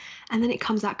everywhere. And then it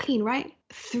comes out clean, right?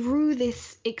 Through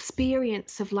this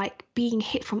experience of like being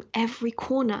hit from every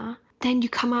corner, then you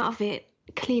come out of it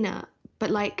cleaner, but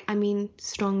like, I mean,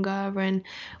 stronger and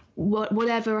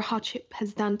whatever a hardship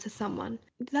has done to someone.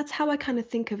 That's how I kind of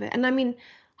think of it. And I mean,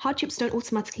 hardships don't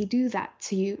automatically do that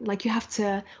to you. Like, you have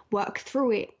to work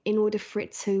through it in order for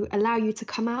it to allow you to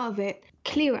come out of it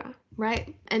clearer,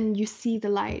 right? And you see the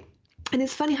light. And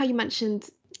it's funny how you mentioned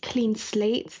clean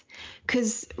slate,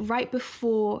 because right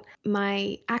before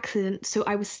my accident, so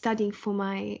I was studying for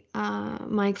my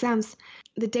exams.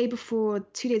 The day before,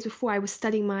 2 days before, I was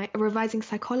studying revising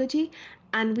psychology,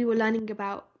 and we were learning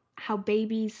about how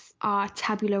babies are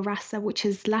tabula rasa, which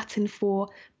is Latin for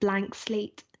blank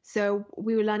slate. So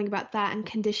we were learning about that and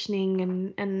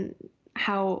conditioning and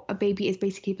how a baby is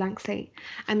basically blank slate.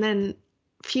 And then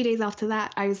a few days after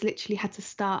that, I was literally had to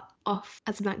start off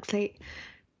as a blank slate,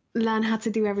 learn how to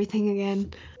do everything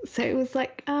again. So it was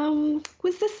like,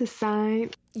 was this a sign?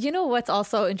 You know what's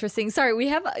also interesting? Sorry, we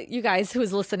have, you guys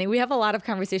who's listening, we have a lot of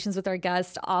conversations with our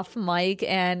guests off mic,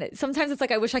 and sometimes it's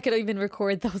like I wish I could even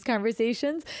record those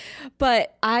conversations.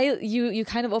 But you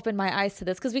kind of opened my eyes to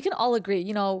this, because we can all agree,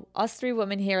 you know, us three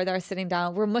women here that are sitting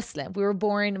down, we're Muslim. We were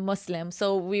born Muslim,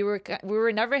 so we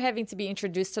were never having to be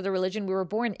introduced to the religion. We were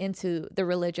born into the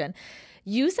religion.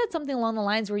 You said something along the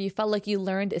lines where you felt like you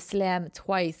learned Islam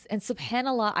twice. And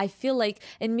subhanAllah, I feel like,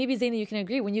 and maybe Zaina, you can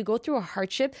agree, when you go through a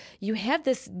hardship, you have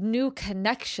this new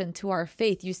connection to our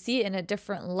faith. You see it in a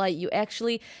different light. You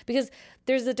actually, because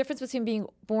there's a difference between being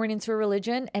born into a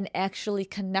religion and actually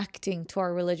connecting to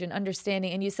our religion,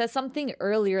 understanding. And you said something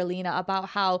earlier, Lena, about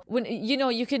how when you know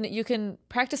you can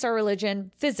practice our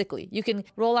religion physically. You can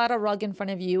roll out a rug in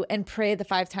front of you and pray the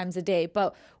 5 times a day.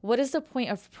 But what is the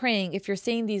point of praying if you're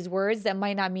saying these words that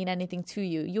might not mean anything to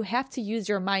you? You have to use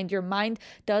your mind. Your mind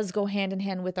does go hand in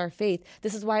hand with our faith.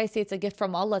 This is why I say it's a gift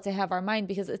from Allah to have our mind,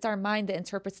 because it's our mind that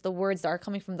interprets the words that are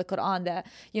coming from the Quran, that,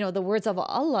 you know, the words of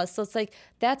Allah. So it's like,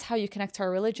 that's how you connect to our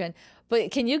religion.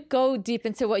 But can you go deep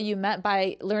into what you meant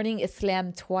by learning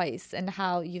Islam twice, and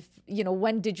how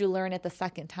when did you learn it the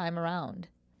second time around?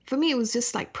 For me, it was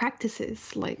just like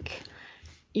practices. Like,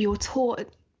 you're taught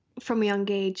from a young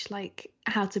age, like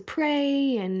how to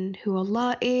pray and who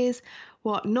Allah is,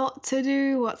 what not to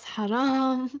do, what's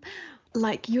haram.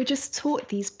 Like, you're just taught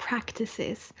these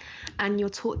practices, and you're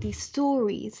taught these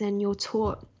stories, and you're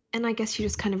taught, and I guess you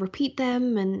just kind of repeat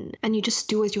them, and you just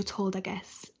do as you're told, I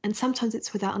guess. And sometimes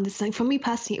it's without understanding. For me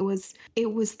personally, it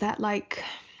was that, like,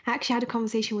 I actually had a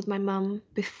conversation with my mum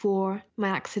before my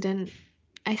accident.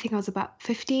 I think I was about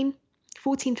 14,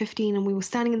 15, and we were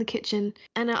standing in the kitchen,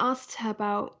 and I asked her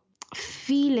about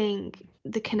feeling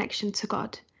the connection to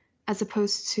God as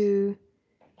opposed to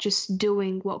just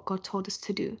doing what God told us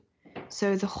to do.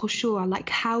 So the khushu', like,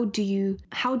 how do you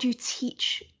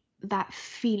teach that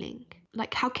feeling?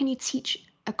 Like, how can you teach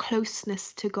a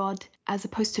closeness to God as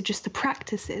opposed to just the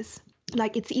practices?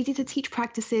 Like, it's easy to teach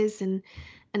practices and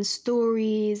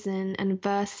stories and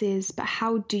verses, but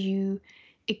how do you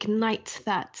ignite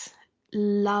that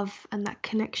love and that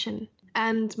connection?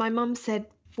 And my mum said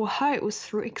for her it was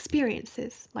through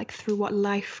experiences, like through what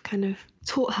life kind of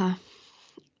taught her.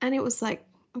 And it was like,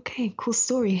 okay, cool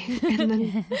story. And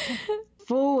then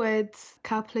forward a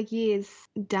couple of years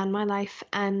down my life,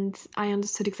 and I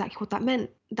understood exactly what that meant.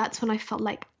 That's when I felt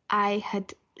like I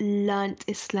had learnt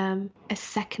Islam a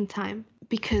second time,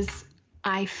 because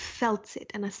I felt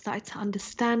it and I started to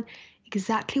understand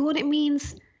exactly what it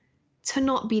means to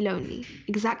not be lonely,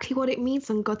 exactly what it means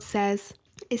when God says,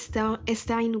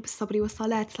 Ista'inu bis-sabri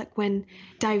was-salat. It's like, when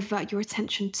divert your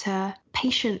attention to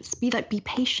patience, be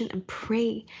patient and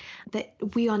pray, that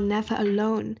we are never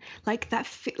alone. Like that,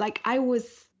 like I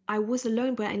was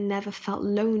alone, but I never felt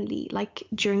lonely. Like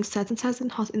during certain times in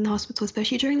the hospital,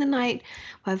 especially during the night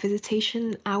where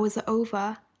visitation hours are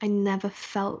over, I never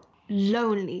felt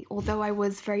lonely, although I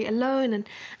was very alone,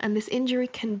 and this injury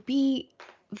can be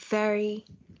very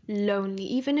lonely.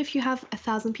 Even if you have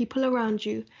 1,000 people around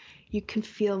you, you can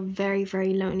feel very,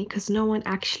 very lonely, because no one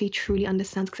actually truly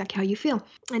understands exactly how you feel.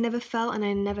 I never felt, and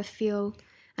I never feel,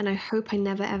 and I hope I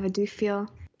never ever do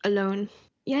feel alone.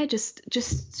 Yeah,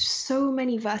 just so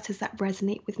many verses that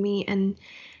resonate with me, and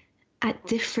at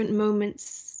different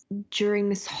moments during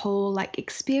this whole like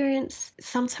experience,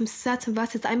 sometimes certain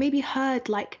verses that I maybe heard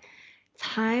like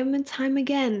time and time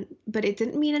again, but it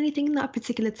didn't mean anything in that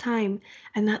particular time,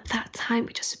 and at that time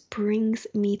it just brings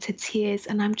me to tears,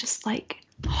 and I'm just like,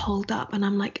 hold up, and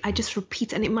I'm like, I just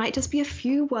repeat, and it might just be a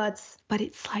few words, but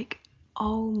it's like,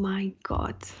 oh my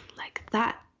God, like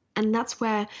that. And that's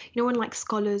where, you know, when like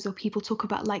scholars or people talk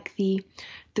about like the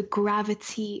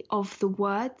gravity of the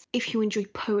words, if you enjoy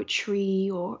poetry,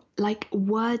 or like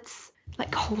words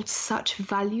like hold such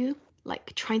value,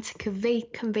 like trying to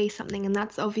convey something, and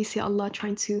that's obviously Allah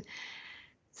trying to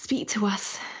speak to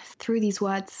us through these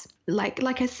words.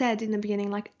 Like I said in the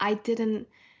beginning, like I didn't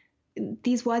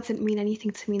these words didn't mean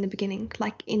anything to me in the beginning.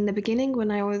 Like in the beginning,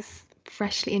 when I was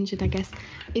freshly injured, I guess,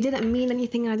 it didn't mean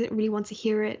anything. I didn't really want to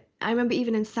hear it. I remember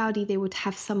even in Saudi, they would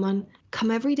have someone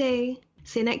come every day,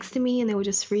 sit next to me, and they would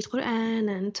just read Quran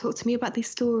and talk to me about these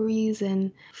stories.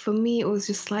 And for me, it was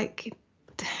just like,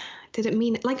 didn't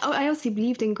mean it. Like, I obviously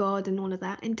believed in God and all of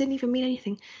that. It didn't even mean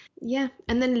anything. Yeah.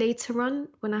 And then later on,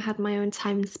 when I had my own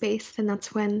time and space, then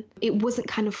that's when it wasn't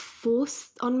kind of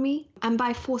forced on me. And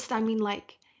by forced, I mean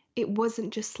like, it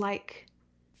wasn't just like...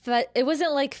 It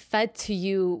wasn't like fed to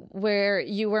you where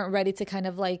you weren't ready to kind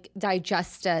of like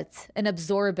digest it and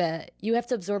absorb it. You have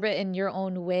to absorb it in your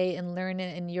own way and learn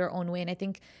it in your own way. And I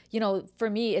think, you know,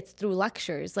 for me, it's through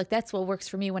lectures. Like that's what works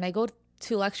for me. When I go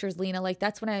to lectures, Lena, like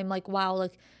that's when I'm like, wow,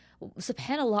 like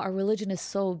subhanAllah, our religion is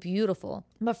so beautiful.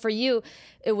 But for you,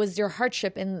 it was your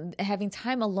hardship and having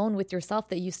time alone with yourself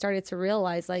that you started to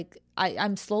realize, like,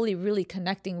 I'm slowly really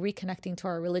reconnecting to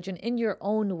our religion in your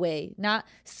own way, not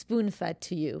spoon-fed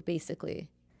to you, basically.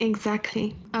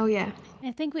 Exactly. Oh, yeah.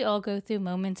 I think we all go through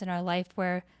moments in our life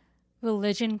where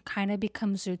religion kind of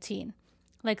becomes routine.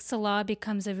 Like Salah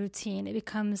becomes a routine. It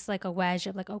becomes like a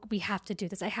wajib, like, oh, we have to do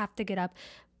this. I have to get up.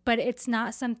 But it's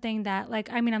not something that,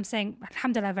 like, I mean, I'm saying,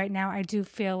 alhamdulillah, right now, I do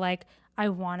feel like I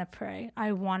want to pray.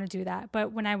 I want to do that.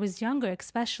 But when I was younger,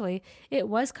 especially, it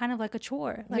was kind of like a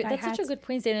chore. Like that's such a good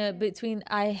point, Zaina, between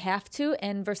I have to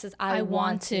and versus I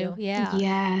want to. Yeah.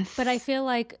 Yes. But I feel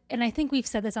like, and I think we've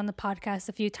said this on the podcast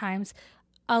a few times,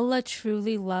 Allah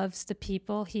truly loves the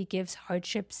people he gives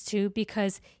hardships to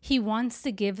because he wants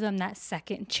to give them that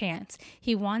second chance.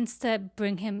 He wants to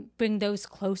bring those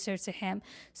closer to him.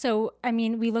 So, I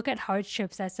mean, we look at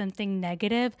hardships as something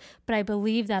negative, but I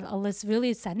believe that Allah is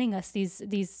really sending us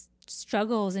these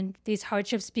struggles and these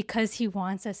hardships because he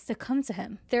wants us to come to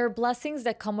him. There are blessings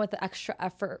that come with extra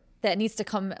effort, that needs to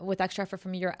come with extra effort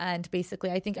from your end,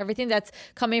 basically. I think everything that's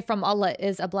coming from Allah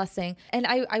is a blessing. And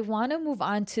I want to move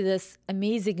on to this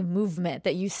amazing movement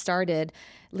that you started,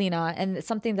 Lena, and it's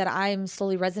something that I'm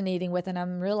slowly resonating with, and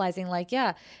I'm realizing, like,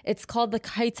 yeah, it's called the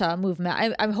Kaita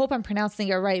movement. I hope I'm pronouncing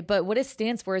it right, but what it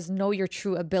stands for is know your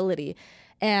true ability.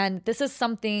 And this is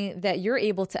something that you're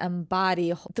able to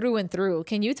embody through and through.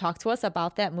 Can you talk to us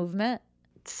about that movement?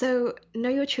 So, Know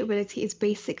Your True Ability is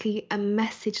basically a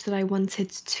message that I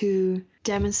wanted to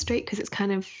demonstrate because it's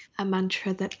kind of a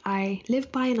mantra that I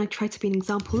live by and I try to be an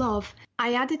example of.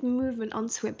 I added movement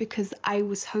onto it because I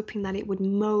was hoping that it would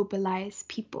mobilize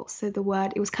people. So the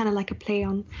word, it was kind of like a play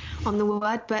on the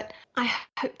word, but I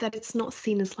hope that it's not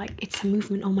seen as like, it's a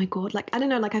movement, oh my God. Like, I don't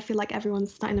know, like I feel like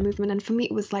everyone's starting a movement. And for me,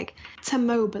 it was like to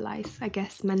mobilize, I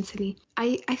guess, mentally.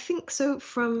 I think so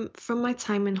from my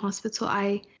time in hospital,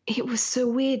 it was so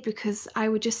weird because I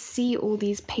would just see all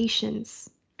these patients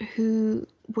who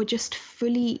were just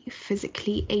fully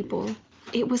physically able.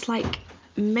 It was like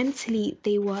mentally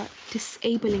they were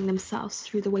disabling themselves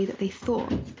through the way that they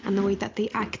thought and the way that they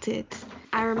acted.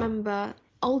 I remember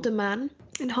older man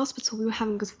in hospital, we were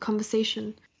having a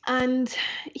conversation and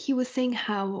he was saying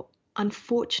how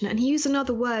unfortunate, and he used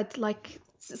another word, like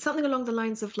something along the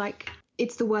lines of like,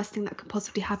 it's the worst thing that could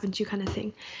possibly happen to you kind of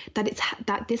thing,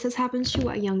 that this has happened to you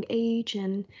at a young age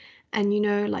and you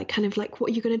know, like kind of like,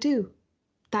 what are you going to do?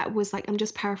 That was like, I'm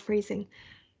just paraphrasing.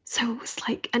 So it was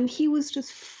like, and he was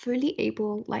just fully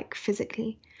able, like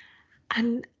physically.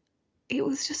 And it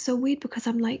was just so weird because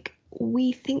I'm like,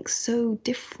 we think so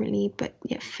differently, but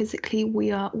yet physically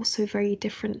we are also very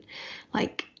different.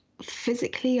 Like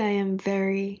physically, I am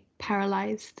very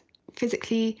paralyzed.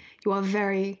 Physically, you are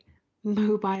very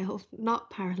mobile, not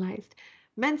paralyzed.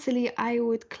 Mentally, I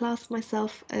would class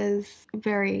myself as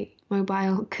very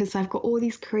mobile because I've got all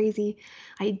these crazy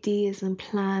ideas and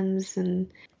plans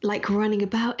and like running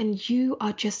about, and you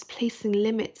are just placing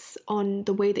limits on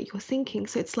the way that you're thinking.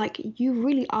 So it's like you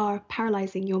really are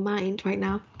paralyzing your mind right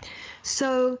now.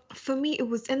 So for me, it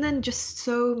was, and then just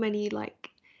so many like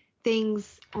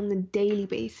things on the daily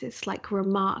basis, like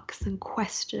remarks and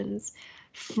questions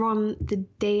from the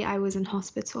day I was in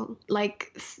hospital,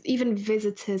 like even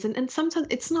visitors, and sometimes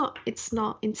it's not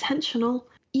intentional.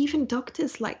 Even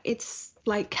doctors, like it's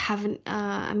like having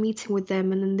a meeting with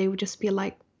them and then they would just be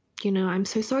like, you know, I'm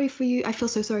so sorry for you, I feel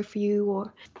so sorry for you,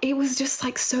 or it was just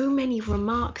like so many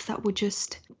remarks that were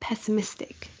just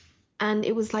pessimistic. And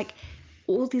it was like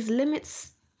all these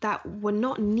limits that were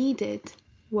not needed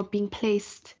were being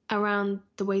placed around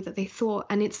the way that they thought.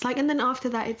 And it's like, and then after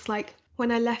that, it's like,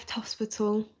 when I left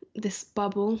hospital, this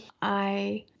bubble,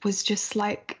 I was just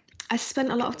like, I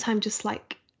spent a lot of time just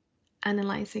like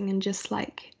analyzing and just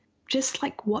like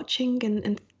watching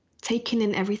and taking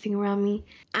in everything around me.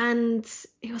 And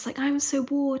it was like, I'm so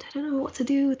bored. I don't know what to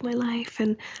do with my life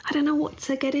and I don't know what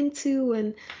to get into.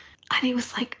 And And it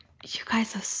was like, you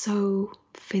guys are so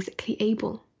physically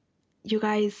able. You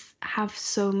guys have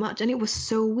so much. And it was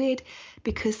so weird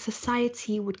because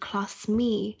society would class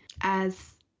me as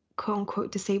quote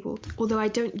unquote disabled, although I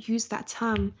don't use that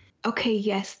term. Okay,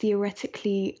 yes,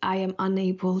 theoretically, I am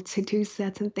unable to do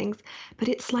certain things, but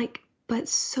it's like, but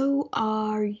so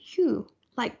are you.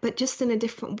 Like, but just in a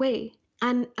different way.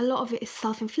 And a lot of it is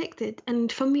self-inflicted.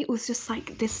 And for me, it was just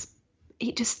like this,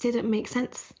 it just didn't make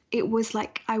sense. It was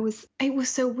like, it was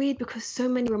so weird because so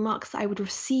many remarks that I would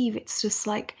receive, it's just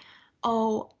like,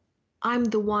 oh, I'm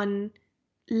the one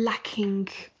lacking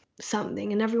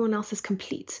something and everyone else is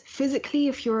complete. Physically,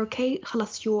 if you're okay,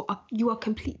 khalas, you are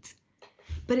complete.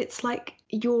 But it's like,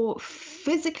 you're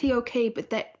physically okay,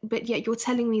 but yet you're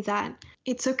telling me that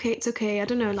it's okay, I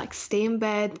don't know, like stay in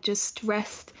bed, just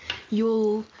rest,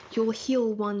 you'll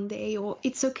heal one day, or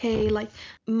it's okay. Like,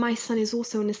 my son is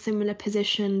also in a similar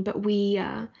position, but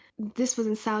this was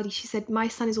in Saudi. She said, my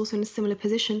son is also in a similar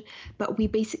position, but we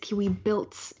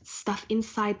built stuff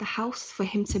inside the house for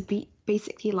him to be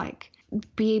basically like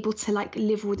be able to like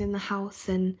live within the house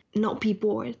and not be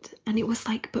bored. And it was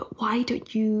like, but why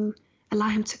don't you allow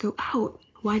him to go out?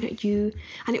 Why don't you?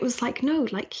 And it was like, no,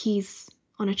 like he's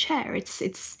on a chair.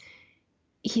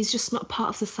 He's just not part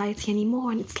of society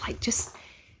anymore. And it's like,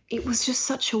 it was just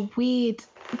such a weird,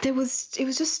 it was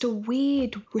just a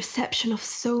weird reception of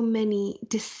so many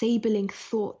disabling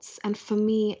thoughts. And for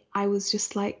me, I was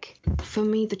just like, for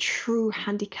me, the true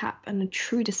handicap and the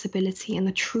true disability and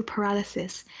the true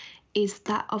paralysis is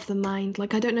that of the mind.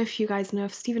 Like, I don't know if you guys know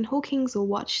of Stephen Hawking or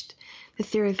watched The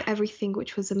Theory of Everything,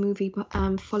 which was a movie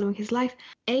following his life.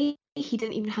 A, he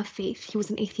didn't even have faith. He was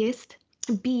an atheist.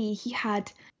 B, he had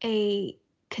a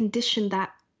condition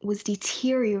that was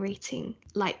deteriorating.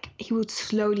 Like, he would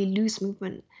slowly lose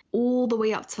movement all the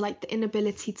way up to like the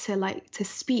inability to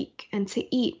speak and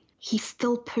to eat. He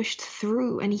still pushed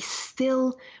through, and he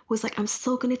still was like, I'm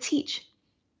still going to teach.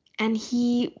 And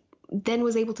he then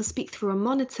was able to speak through a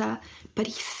monitor, but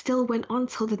he still went on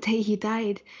till the day he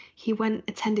died. He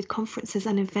attended conferences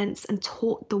and events and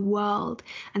taught the world,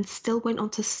 and still went on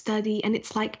to study. And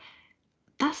it's like,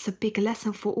 that's a big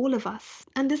lesson for all of us.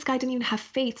 And this guy didn't even have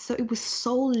faith, so it was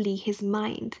solely his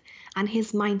mind and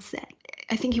his mindset.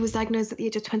 I think he was diagnosed at the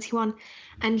age of 21,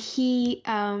 and he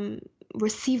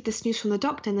received this news from the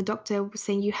doctor, and the doctor was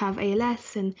saying, you have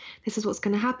ALS and this is what's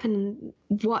going to happen.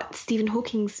 And what Stephen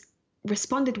Hawking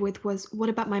responded with was, what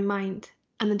about my mind?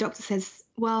 And the doctor says,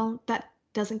 well, that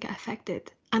doesn't get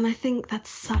affected. And I think that's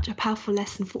such a powerful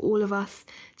lesson for all of us,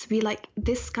 to be like,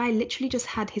 this guy literally just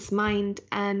had his mind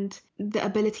and the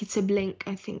ability to blink,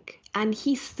 I think. And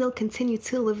he still continued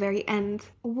till the very end.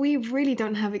 We really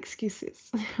don't have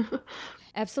excuses.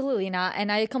 Absolutely not. And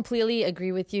I completely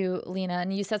agree with you, Lena.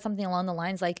 And you said something along the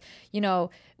lines like, you know,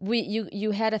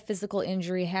 you had a physical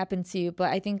injury happen to you,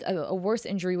 but I think a worse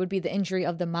injury would be the injury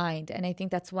of the mind. And I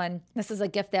think that's when this is a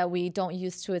gift that we don't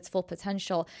use to its full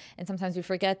potential. And sometimes we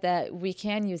forget that we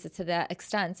can use it to that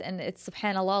extent. And it's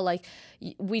subhanAllah, like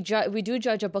we do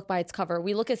judge a book by its cover.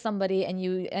 We look at somebody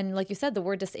and like you said, the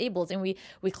word disabled, and we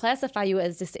classify you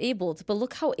as disabled, but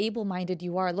look how able-minded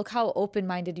you are. Look how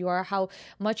open-minded you are, how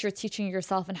much you're teaching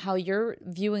yourself, and how you're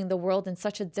viewing the world in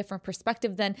such a different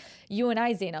perspective than you and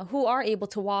I, Zaina, who are able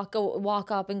to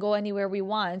walk up and go anywhere we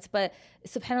want. But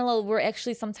subhanAllah, we're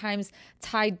actually sometimes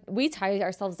tie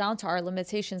ourselves down to our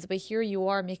limitations. But here you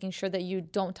are making sure that you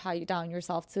don't tie down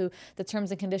yourself to the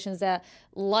terms and conditions that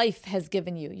life has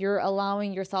given you. You're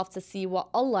allowing yourself to see what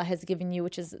Allah has given you,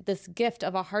 which is this gift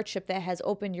of a hardship that has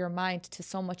opened your mind to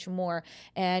so much more.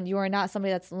 And you are not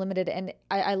somebody that's limited. And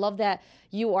I love that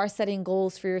you are setting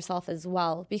goals for yourself as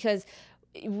well, because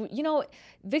you know,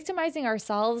 victimizing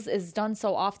ourselves is done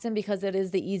so often because it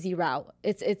is the easy route.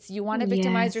 It's you want to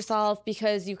victimize yourself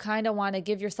because you kind of want to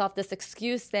give yourself this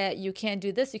excuse that you can't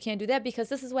do this, you can't do that, because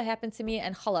this is what happened to me,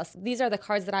 and khalas, these are the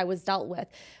cards that I was dealt with.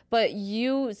 But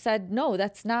you said, no,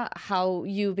 that's not how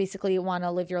you basically want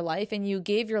to live your life, and you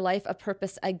gave your life a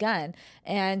purpose again,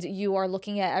 and you are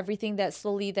looking at everything that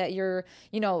slowly that you're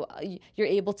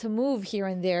able to move here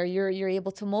and there, you're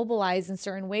able to mobilize in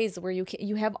certain ways where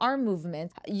you have arm movement.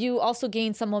 You also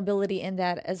gain some mobility in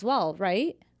that as well,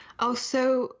 right?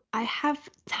 Also, I have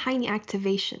tiny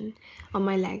activation on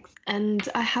my legs, and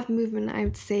I have movement, I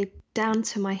would say, down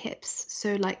to my hips.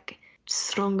 So like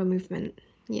stronger movement.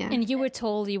 Yeah. And you were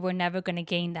told you were never going to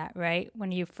gain that, right?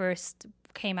 When you first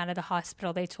came out of the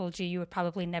hospital, they told you would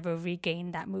probably never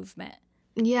regain that movement.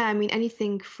 Yeah, I mean,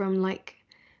 anything from like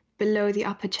below the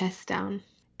upper chest down.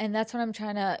 And that's what I'm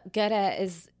trying to get at,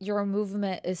 is your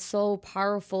movement is so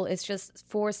powerful. It's just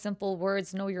 4 simple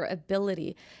words: know your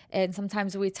ability. And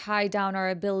sometimes we tie down our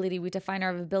ability, we define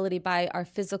our ability by our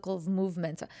physical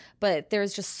movement. But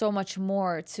there's just so much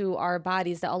more to our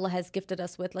bodies that Allah has gifted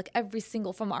us with. Like every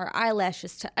single, from our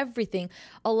eyelashes to everything,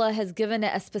 Allah has given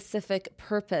it a specific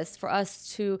purpose for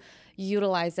us to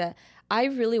utilize it. I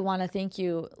really want to thank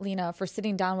you, Lena, for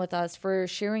sitting down with us, for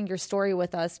sharing your story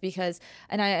with us, because,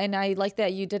 and I like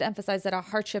that you did emphasize that a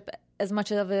hardship, as much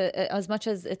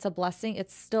as it's a blessing,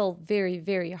 it's still very,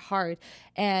 very hard.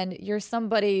 And you're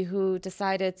somebody who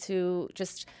decided to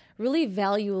just really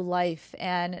value life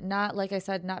and not, like I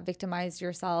said, not victimize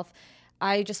yourself.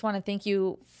 I just want to thank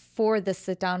you for this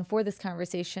sit down, for this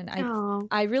conversation.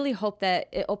 I really hope that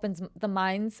it opens the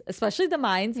minds, especially the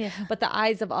minds, but the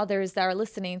eyes of others that are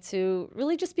listening, to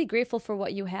really just be grateful for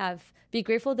what you have. Be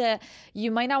grateful that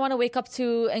you might not want to wake up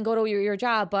to and go to your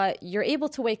job, but you're able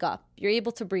to wake up. You're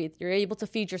able to breathe. You're able to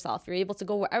feed yourself. You're able to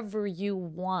go wherever you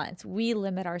want. We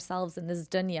limit ourselves in this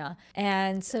dunya.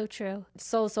 And so true.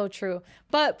 So true.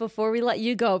 But before we let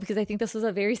you go, because I think this was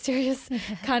a very serious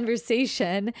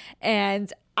conversation,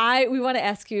 and we want to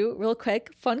ask you real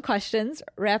quick, fun questions,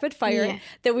 rapid fire,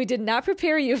 that we did not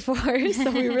prepare you for. So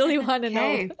we really want to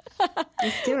know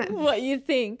Let's do it. What you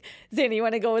think. Zaina, you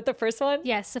want to go with the first one?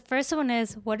 Yes. The first one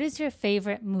is, what is your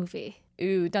favorite movie?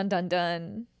 Ooh, dun, dun,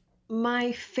 dun.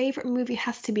 My favorite movie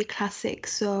has to be classic.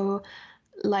 So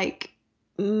like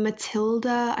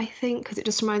Matilda, I think, because it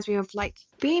just reminds me of like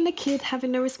being a kid,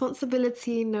 having no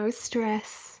responsibility, no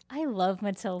stress. I love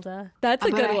Matilda. That's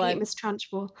a good I one. hate Miss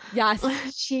Trunchbull. Yes.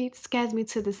 She scares me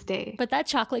to this day. But that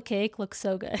chocolate cake looks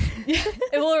so good.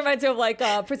 It will remind you of like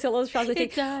Priscilla's chocolate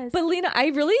cake. It does. But Lena, I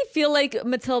really feel like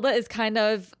Matilda is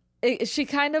she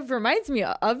kind of reminds me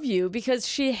of you, because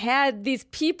she had these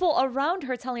people around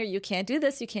her telling her, you can't do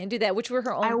this, you can't do that, which were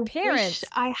her own parents. Wish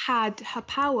I had her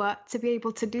power to be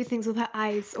able to do things with her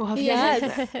eyes or her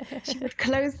Yes. She would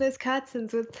close those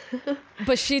curtains with.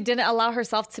 But she didn't allow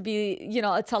herself to be,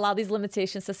 to allow these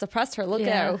limitations to suppress her. Look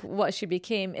at what she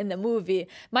became in the movie.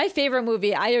 My favorite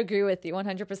movie, I agree with you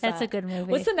 100%. That's a good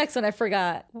movie. What's the next one? I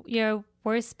forgot. Your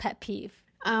worst pet peeve?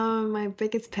 My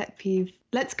biggest pet peeve.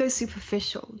 Let's go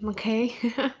superficial, okay?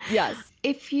 Yes.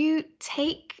 If you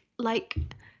take like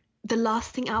the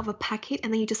last thing out of a packet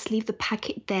and then you just leave the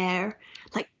packet there,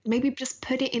 like maybe just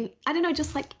put it in, I don't know,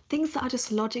 just like things that are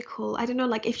just logical. I don't know,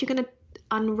 like if you're going to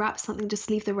unwrap something, just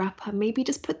leave the wrapper. Maybe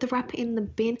just put the wrapper in the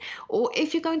bin. Or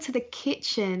if you're going to the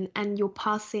kitchen and you're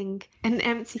passing an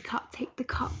empty cup, take the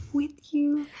cup with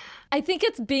you. I think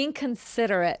it's being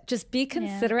considerate. Just be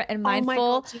considerate and mindful oh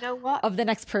my God, you know what? of the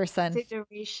next person.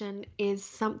 Consideration is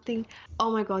something, oh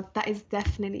my God, that is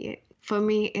definitely it. For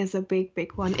me, is a big,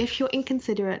 big one. If you're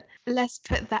inconsiderate, let's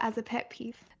put that as a pet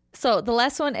peeve. So the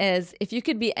last one is, if you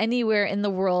could be anywhere in the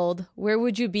world, where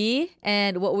would you be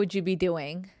and what would you be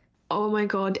doing? Oh my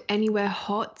God, anywhere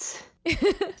hot.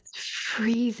 It's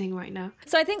freezing right now.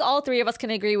 So I think all three of us can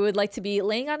agree we would like to be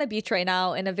laying on a beach right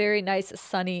now in a very nice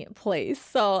sunny place.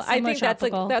 So I think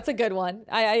that's a good one.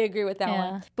 I agree with that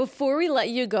one. Before we let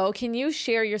you go, can you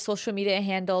share your social media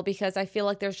handle? Because I feel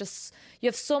like you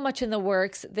have so much in the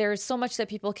works. There's so much that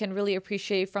people can really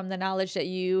appreciate from the knowledge that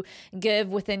you give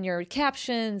within your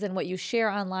captions and what you share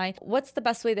online. What's the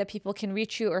best way that people can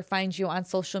reach you or find you on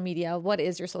social media? What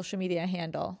is your social media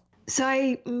handle? So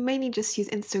I mainly just use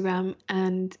Instagram,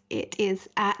 and it is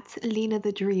at Lena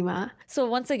the Dreamer. So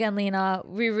once again, Lena,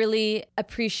 we really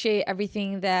appreciate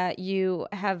everything that you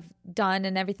have done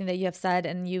and everything that you have said,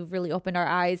 and you've really opened our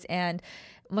eyes. And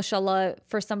mashallah,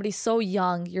 for somebody so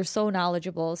young, you're so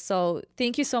knowledgeable. So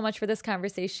thank you so much for this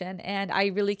conversation. And I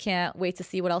really can't wait to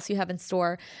see what else you have in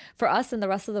store for us and the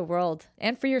rest of the world,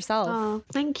 and for yourself. Oh,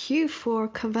 thank you for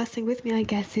conversing with me. I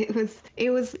guess it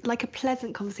was like a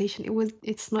pleasant conversation.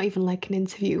 It's not even like an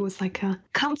interview. It was like a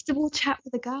comfortable chat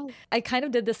with a girl. I kind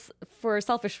of did this for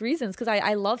selfish reasons, because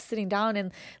I love sitting down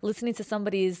and listening to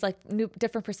somebody's like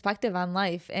different perspective on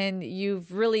life. And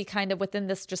you've really kind of, within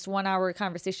this just 1 hour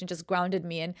conversation, just grounded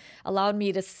me and allowed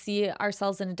me to see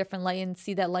ourselves in a different light and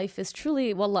see that life is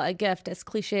truly, wallah, a gift. As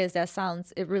cliche as that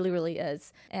sounds, it really, really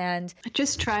is. And I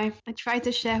try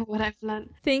to share what I've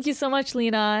learned. Thank you so much,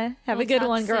 Lena. Have a good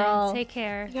one, girl. Soon. Take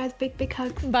care. You guys, big, big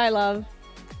hugs. Bye, love.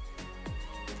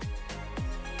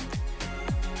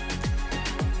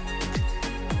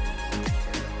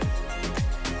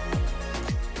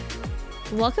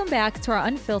 Welcome back to our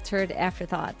Unfiltered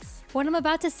Afterthoughts. What I'm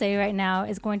about to say right now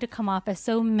is going to come off as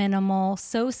so minimal,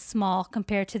 so small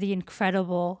compared to the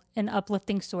incredible and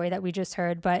uplifting story that we just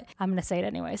heard, but I'm going to say it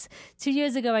anyways. 2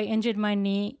 years ago, I injured my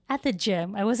knee at the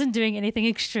gym. I wasn't doing anything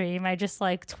extreme. I just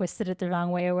like twisted it the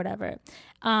wrong way or whatever.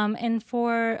 And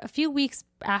for a few weeks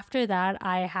after that,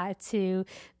 I had to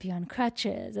be on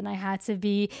crutches and I had to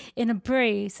be in a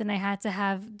brace and I had to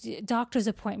have doctor's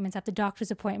appointments after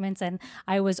doctor's appointments. And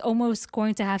I was almost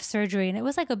going to have surgery. And it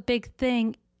was like a big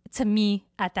thing to me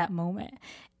at that moment.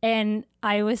 And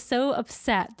I was so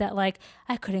upset that like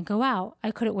I couldn't go out.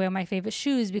 I couldn't wear my favorite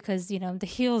shoes because, you know, the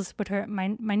heels would hurt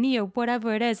my knee or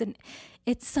whatever it is. And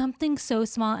it's something so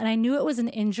small. And I knew it was an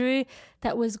injury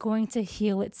that was going to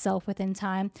heal itself within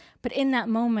time. But in that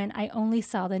moment, I only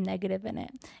saw the negative in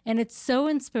it. And it's so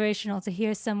inspirational to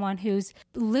hear someone who's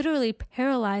literally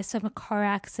paralyzed from a car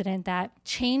accident that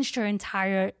changed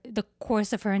the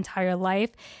course of her entire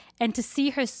life. And to see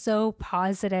her so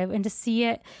positive and to see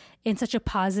it in such a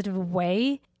positive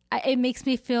way, it makes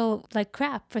me feel like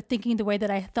crap for thinking the way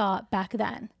that I thought back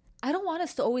then. I don't want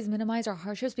us to always minimize our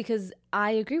hardships because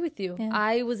I agree with you. Yeah.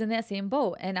 I was in that same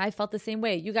boat and I felt the same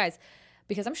way. You guys,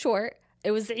 because I'm short, it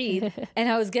was Eid and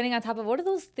I was getting on top of, what are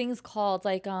those things called?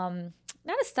 Like,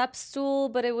 not a step stool,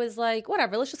 but it was like,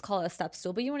 whatever, let's just call it a step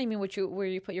stool. But you know what I mean, where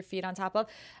you put your feet on top of.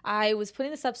 I was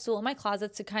putting the step stool in my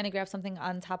closet to kind of grab something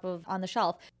on the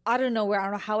shelf. Out of nowhere, I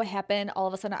don't know how it happened. All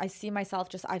of a sudden, I see myself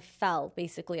I fell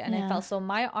basically. And I fell. So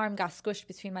my arm got squished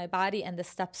between my body and the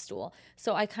step stool.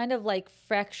 So I kind of like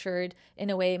fractured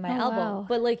in a way my elbow. Wow.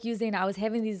 But like you, Zaina, I was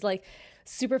having these like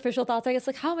superficial thoughts, I guess,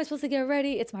 like, how am I supposed to get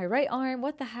ready? It's my right arm,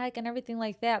 what the heck, and everything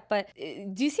like that. But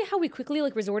do you see how we quickly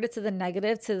like resorted to the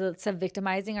negative, to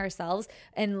victimizing ourselves?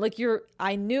 And like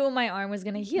I knew my arm was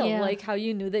gonna heal, like how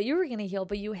you knew that you were gonna heal.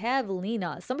 But you have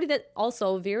Lena, somebody that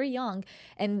also very young,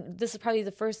 and this is probably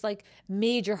the first like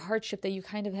major hardship that you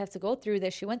kind of have to go through,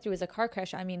 that she went through, is a car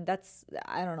crash. I mean,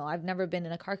 I don't know, I've never been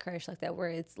in a car crash like that where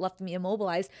it's left me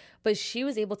immobilized, but she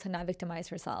was able to not victimize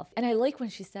herself. And I like when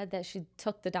she said that she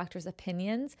took the doctor's opinions,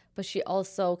 but she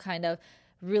also kind of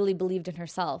really believed in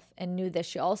herself and knew that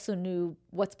she also knew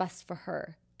what's best for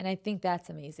her. And I think that's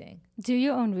amazing. Do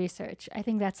your own research. I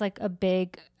think that's like a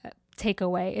big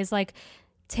takeaway, is like,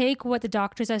 take what the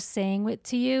doctors are saying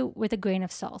to you with a grain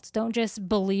of salt. Don't just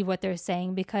believe what they're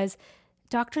saying, because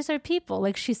doctors are people.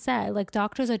 Like she said, like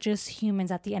doctors are just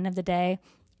humans at the end of the day.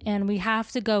 And we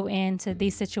have to go into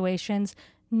these situations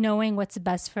knowing what's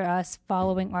best for us,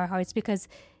 following our hearts, because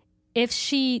if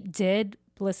she did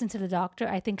listen to the doctor,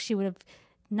 I think she would have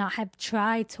not have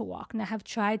tried to walk, not have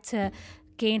tried to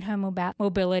gain her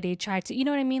mobility, try to, you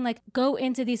know what I mean? Like, go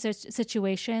into these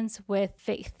situations with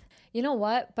faith. You know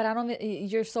what? But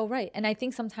you're so right. And I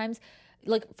think sometimes,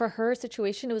 like for her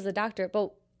situation, it was the doctor,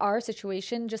 but our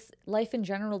situation, just life in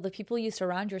general, the people you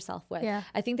surround yourself with. Yeah.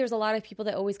 I think there's a lot of people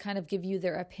that always kind of give you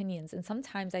their opinions. And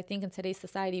sometimes I think in today's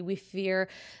society, we fear,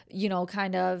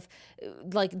 kind of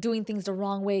like doing things the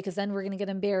wrong way, because then we're going to get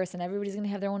embarrassed and everybody's going to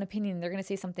have their own opinion. They're going to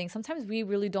say something. Sometimes we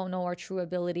really don't know our true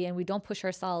ability, and we don't push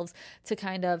ourselves to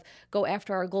kind of go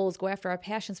after our goals, go after our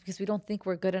passions, because we don't think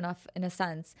we're good enough in a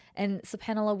sense. And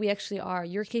subhanAllah, we actually are.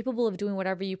 You're capable of doing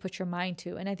whatever you put your mind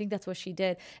to. And I think that's what she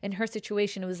did. In her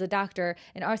situation, it was a doctor.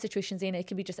 In our situation, Zaina, it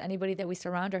could be just anybody that we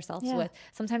surround ourselves with.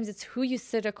 Sometimes it's who you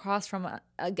sit across from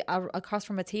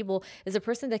a table is a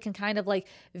person that can kind of like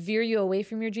veer you away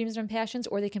from your dreams and passions,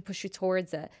 or they can push you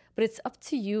towards it. But it's up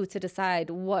to you to decide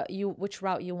which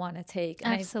route you want to take.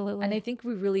 And Absolutely. I think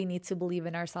we really need to believe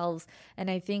in ourselves. And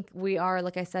I think we are,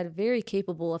 like I said, very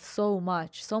capable of so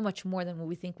much more than what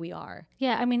we think we are.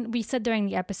 Yeah, I mean, we said during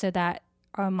the episode that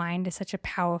our mind is such a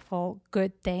powerful,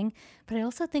 good thing, but I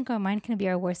also think our mind can be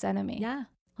our worst enemy. Yeah.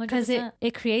 Because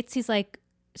it creates these like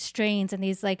strains and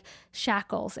these like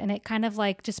shackles, and it kind of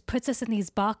like just puts us in these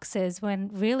boxes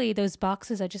when really those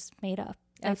boxes are just made up.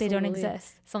 Like they don't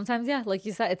exist. Sometimes, yeah, like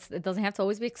you said, it doesn't have to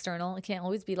always be external. It can't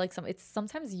always be like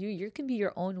sometimes you can be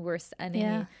your own worst enemy.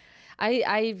 Yeah.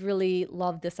 I really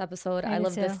love this episode. I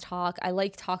love this talk. I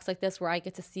like talks like this where I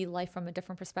get to see life from a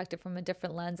different perspective, from a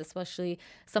different lens, especially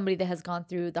somebody that has gone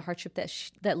through the hardship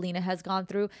that Lena has gone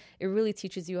through. It really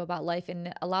teaches you about life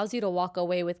and allows you to walk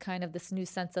away with kind of this new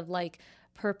sense of like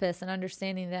purpose and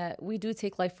understanding that we do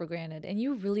take life for granted, and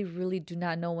you really, really do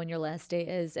not know when your last day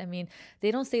is. I mean, they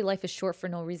don't say life is short for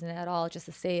no reason at all, just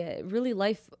to say it. Really,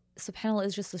 life, subhanAllah,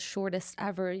 is just the shortest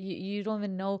ever. You don't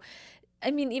even know. I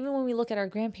mean, even when we look at our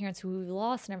grandparents who we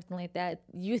lost and everything like that,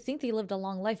 you think they lived a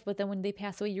long life, but then when they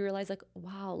pass away, you realize like,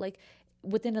 wow, like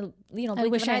within a, I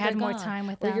wish I had more time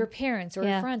with them. Or your parents or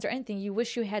friends or anything. You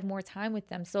wish you had more time with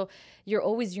them. So you're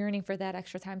always yearning for that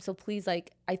extra time. So please,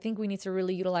 like, I think we need to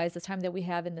really utilize the time that we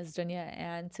have in this dunya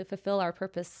and to fulfill our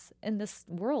purpose in this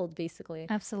world, basically.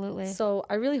 Absolutely. So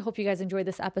I really hope you guys enjoyed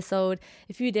this episode.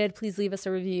 If you did, please leave us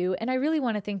a review. And I really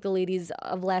want to thank the ladies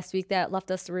of last week that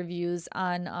left us the reviews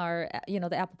on our,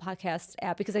 the Apple Podcast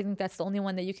app, because I think that's the only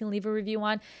one that you can leave a review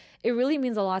on. It really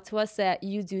means a lot to us that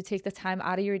you do take the time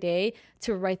out of your day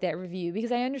to write that review,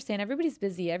 because I understand everybody's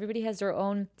busy. Everybody has their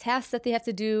own tasks that they have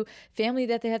to do, family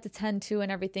that they have to tend to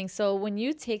and everything. So when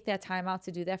you take that time out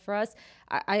to do that for us,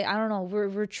 I don't know,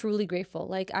 we're truly grateful.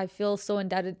 Like, I feel so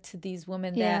indebted to these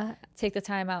women that take the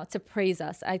time out to praise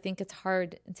us. I think it's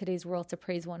hard in today's world to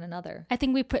praise one another. I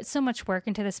think we put so much work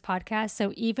into this podcast.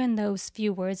 So even those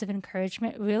few words of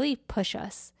encouragement really push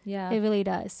us. Yeah. It really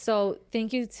does. So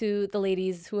thank you to the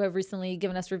ladies who have recently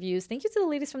given us reviews. Thank you to the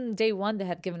ladies from day one that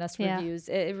have given us reviews.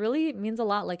 It really means a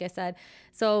lot, like I said.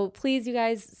 So please, you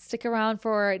guys, stick around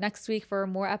for next week for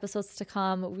more episodes to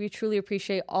come. We truly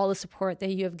appreciate all the support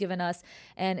that you have given us.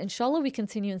 And inshallah, we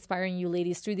continue inspiring you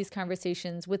ladies through these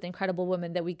conversations with incredible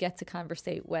women that we get to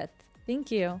conversate with. Thank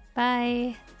you.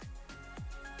 Bye.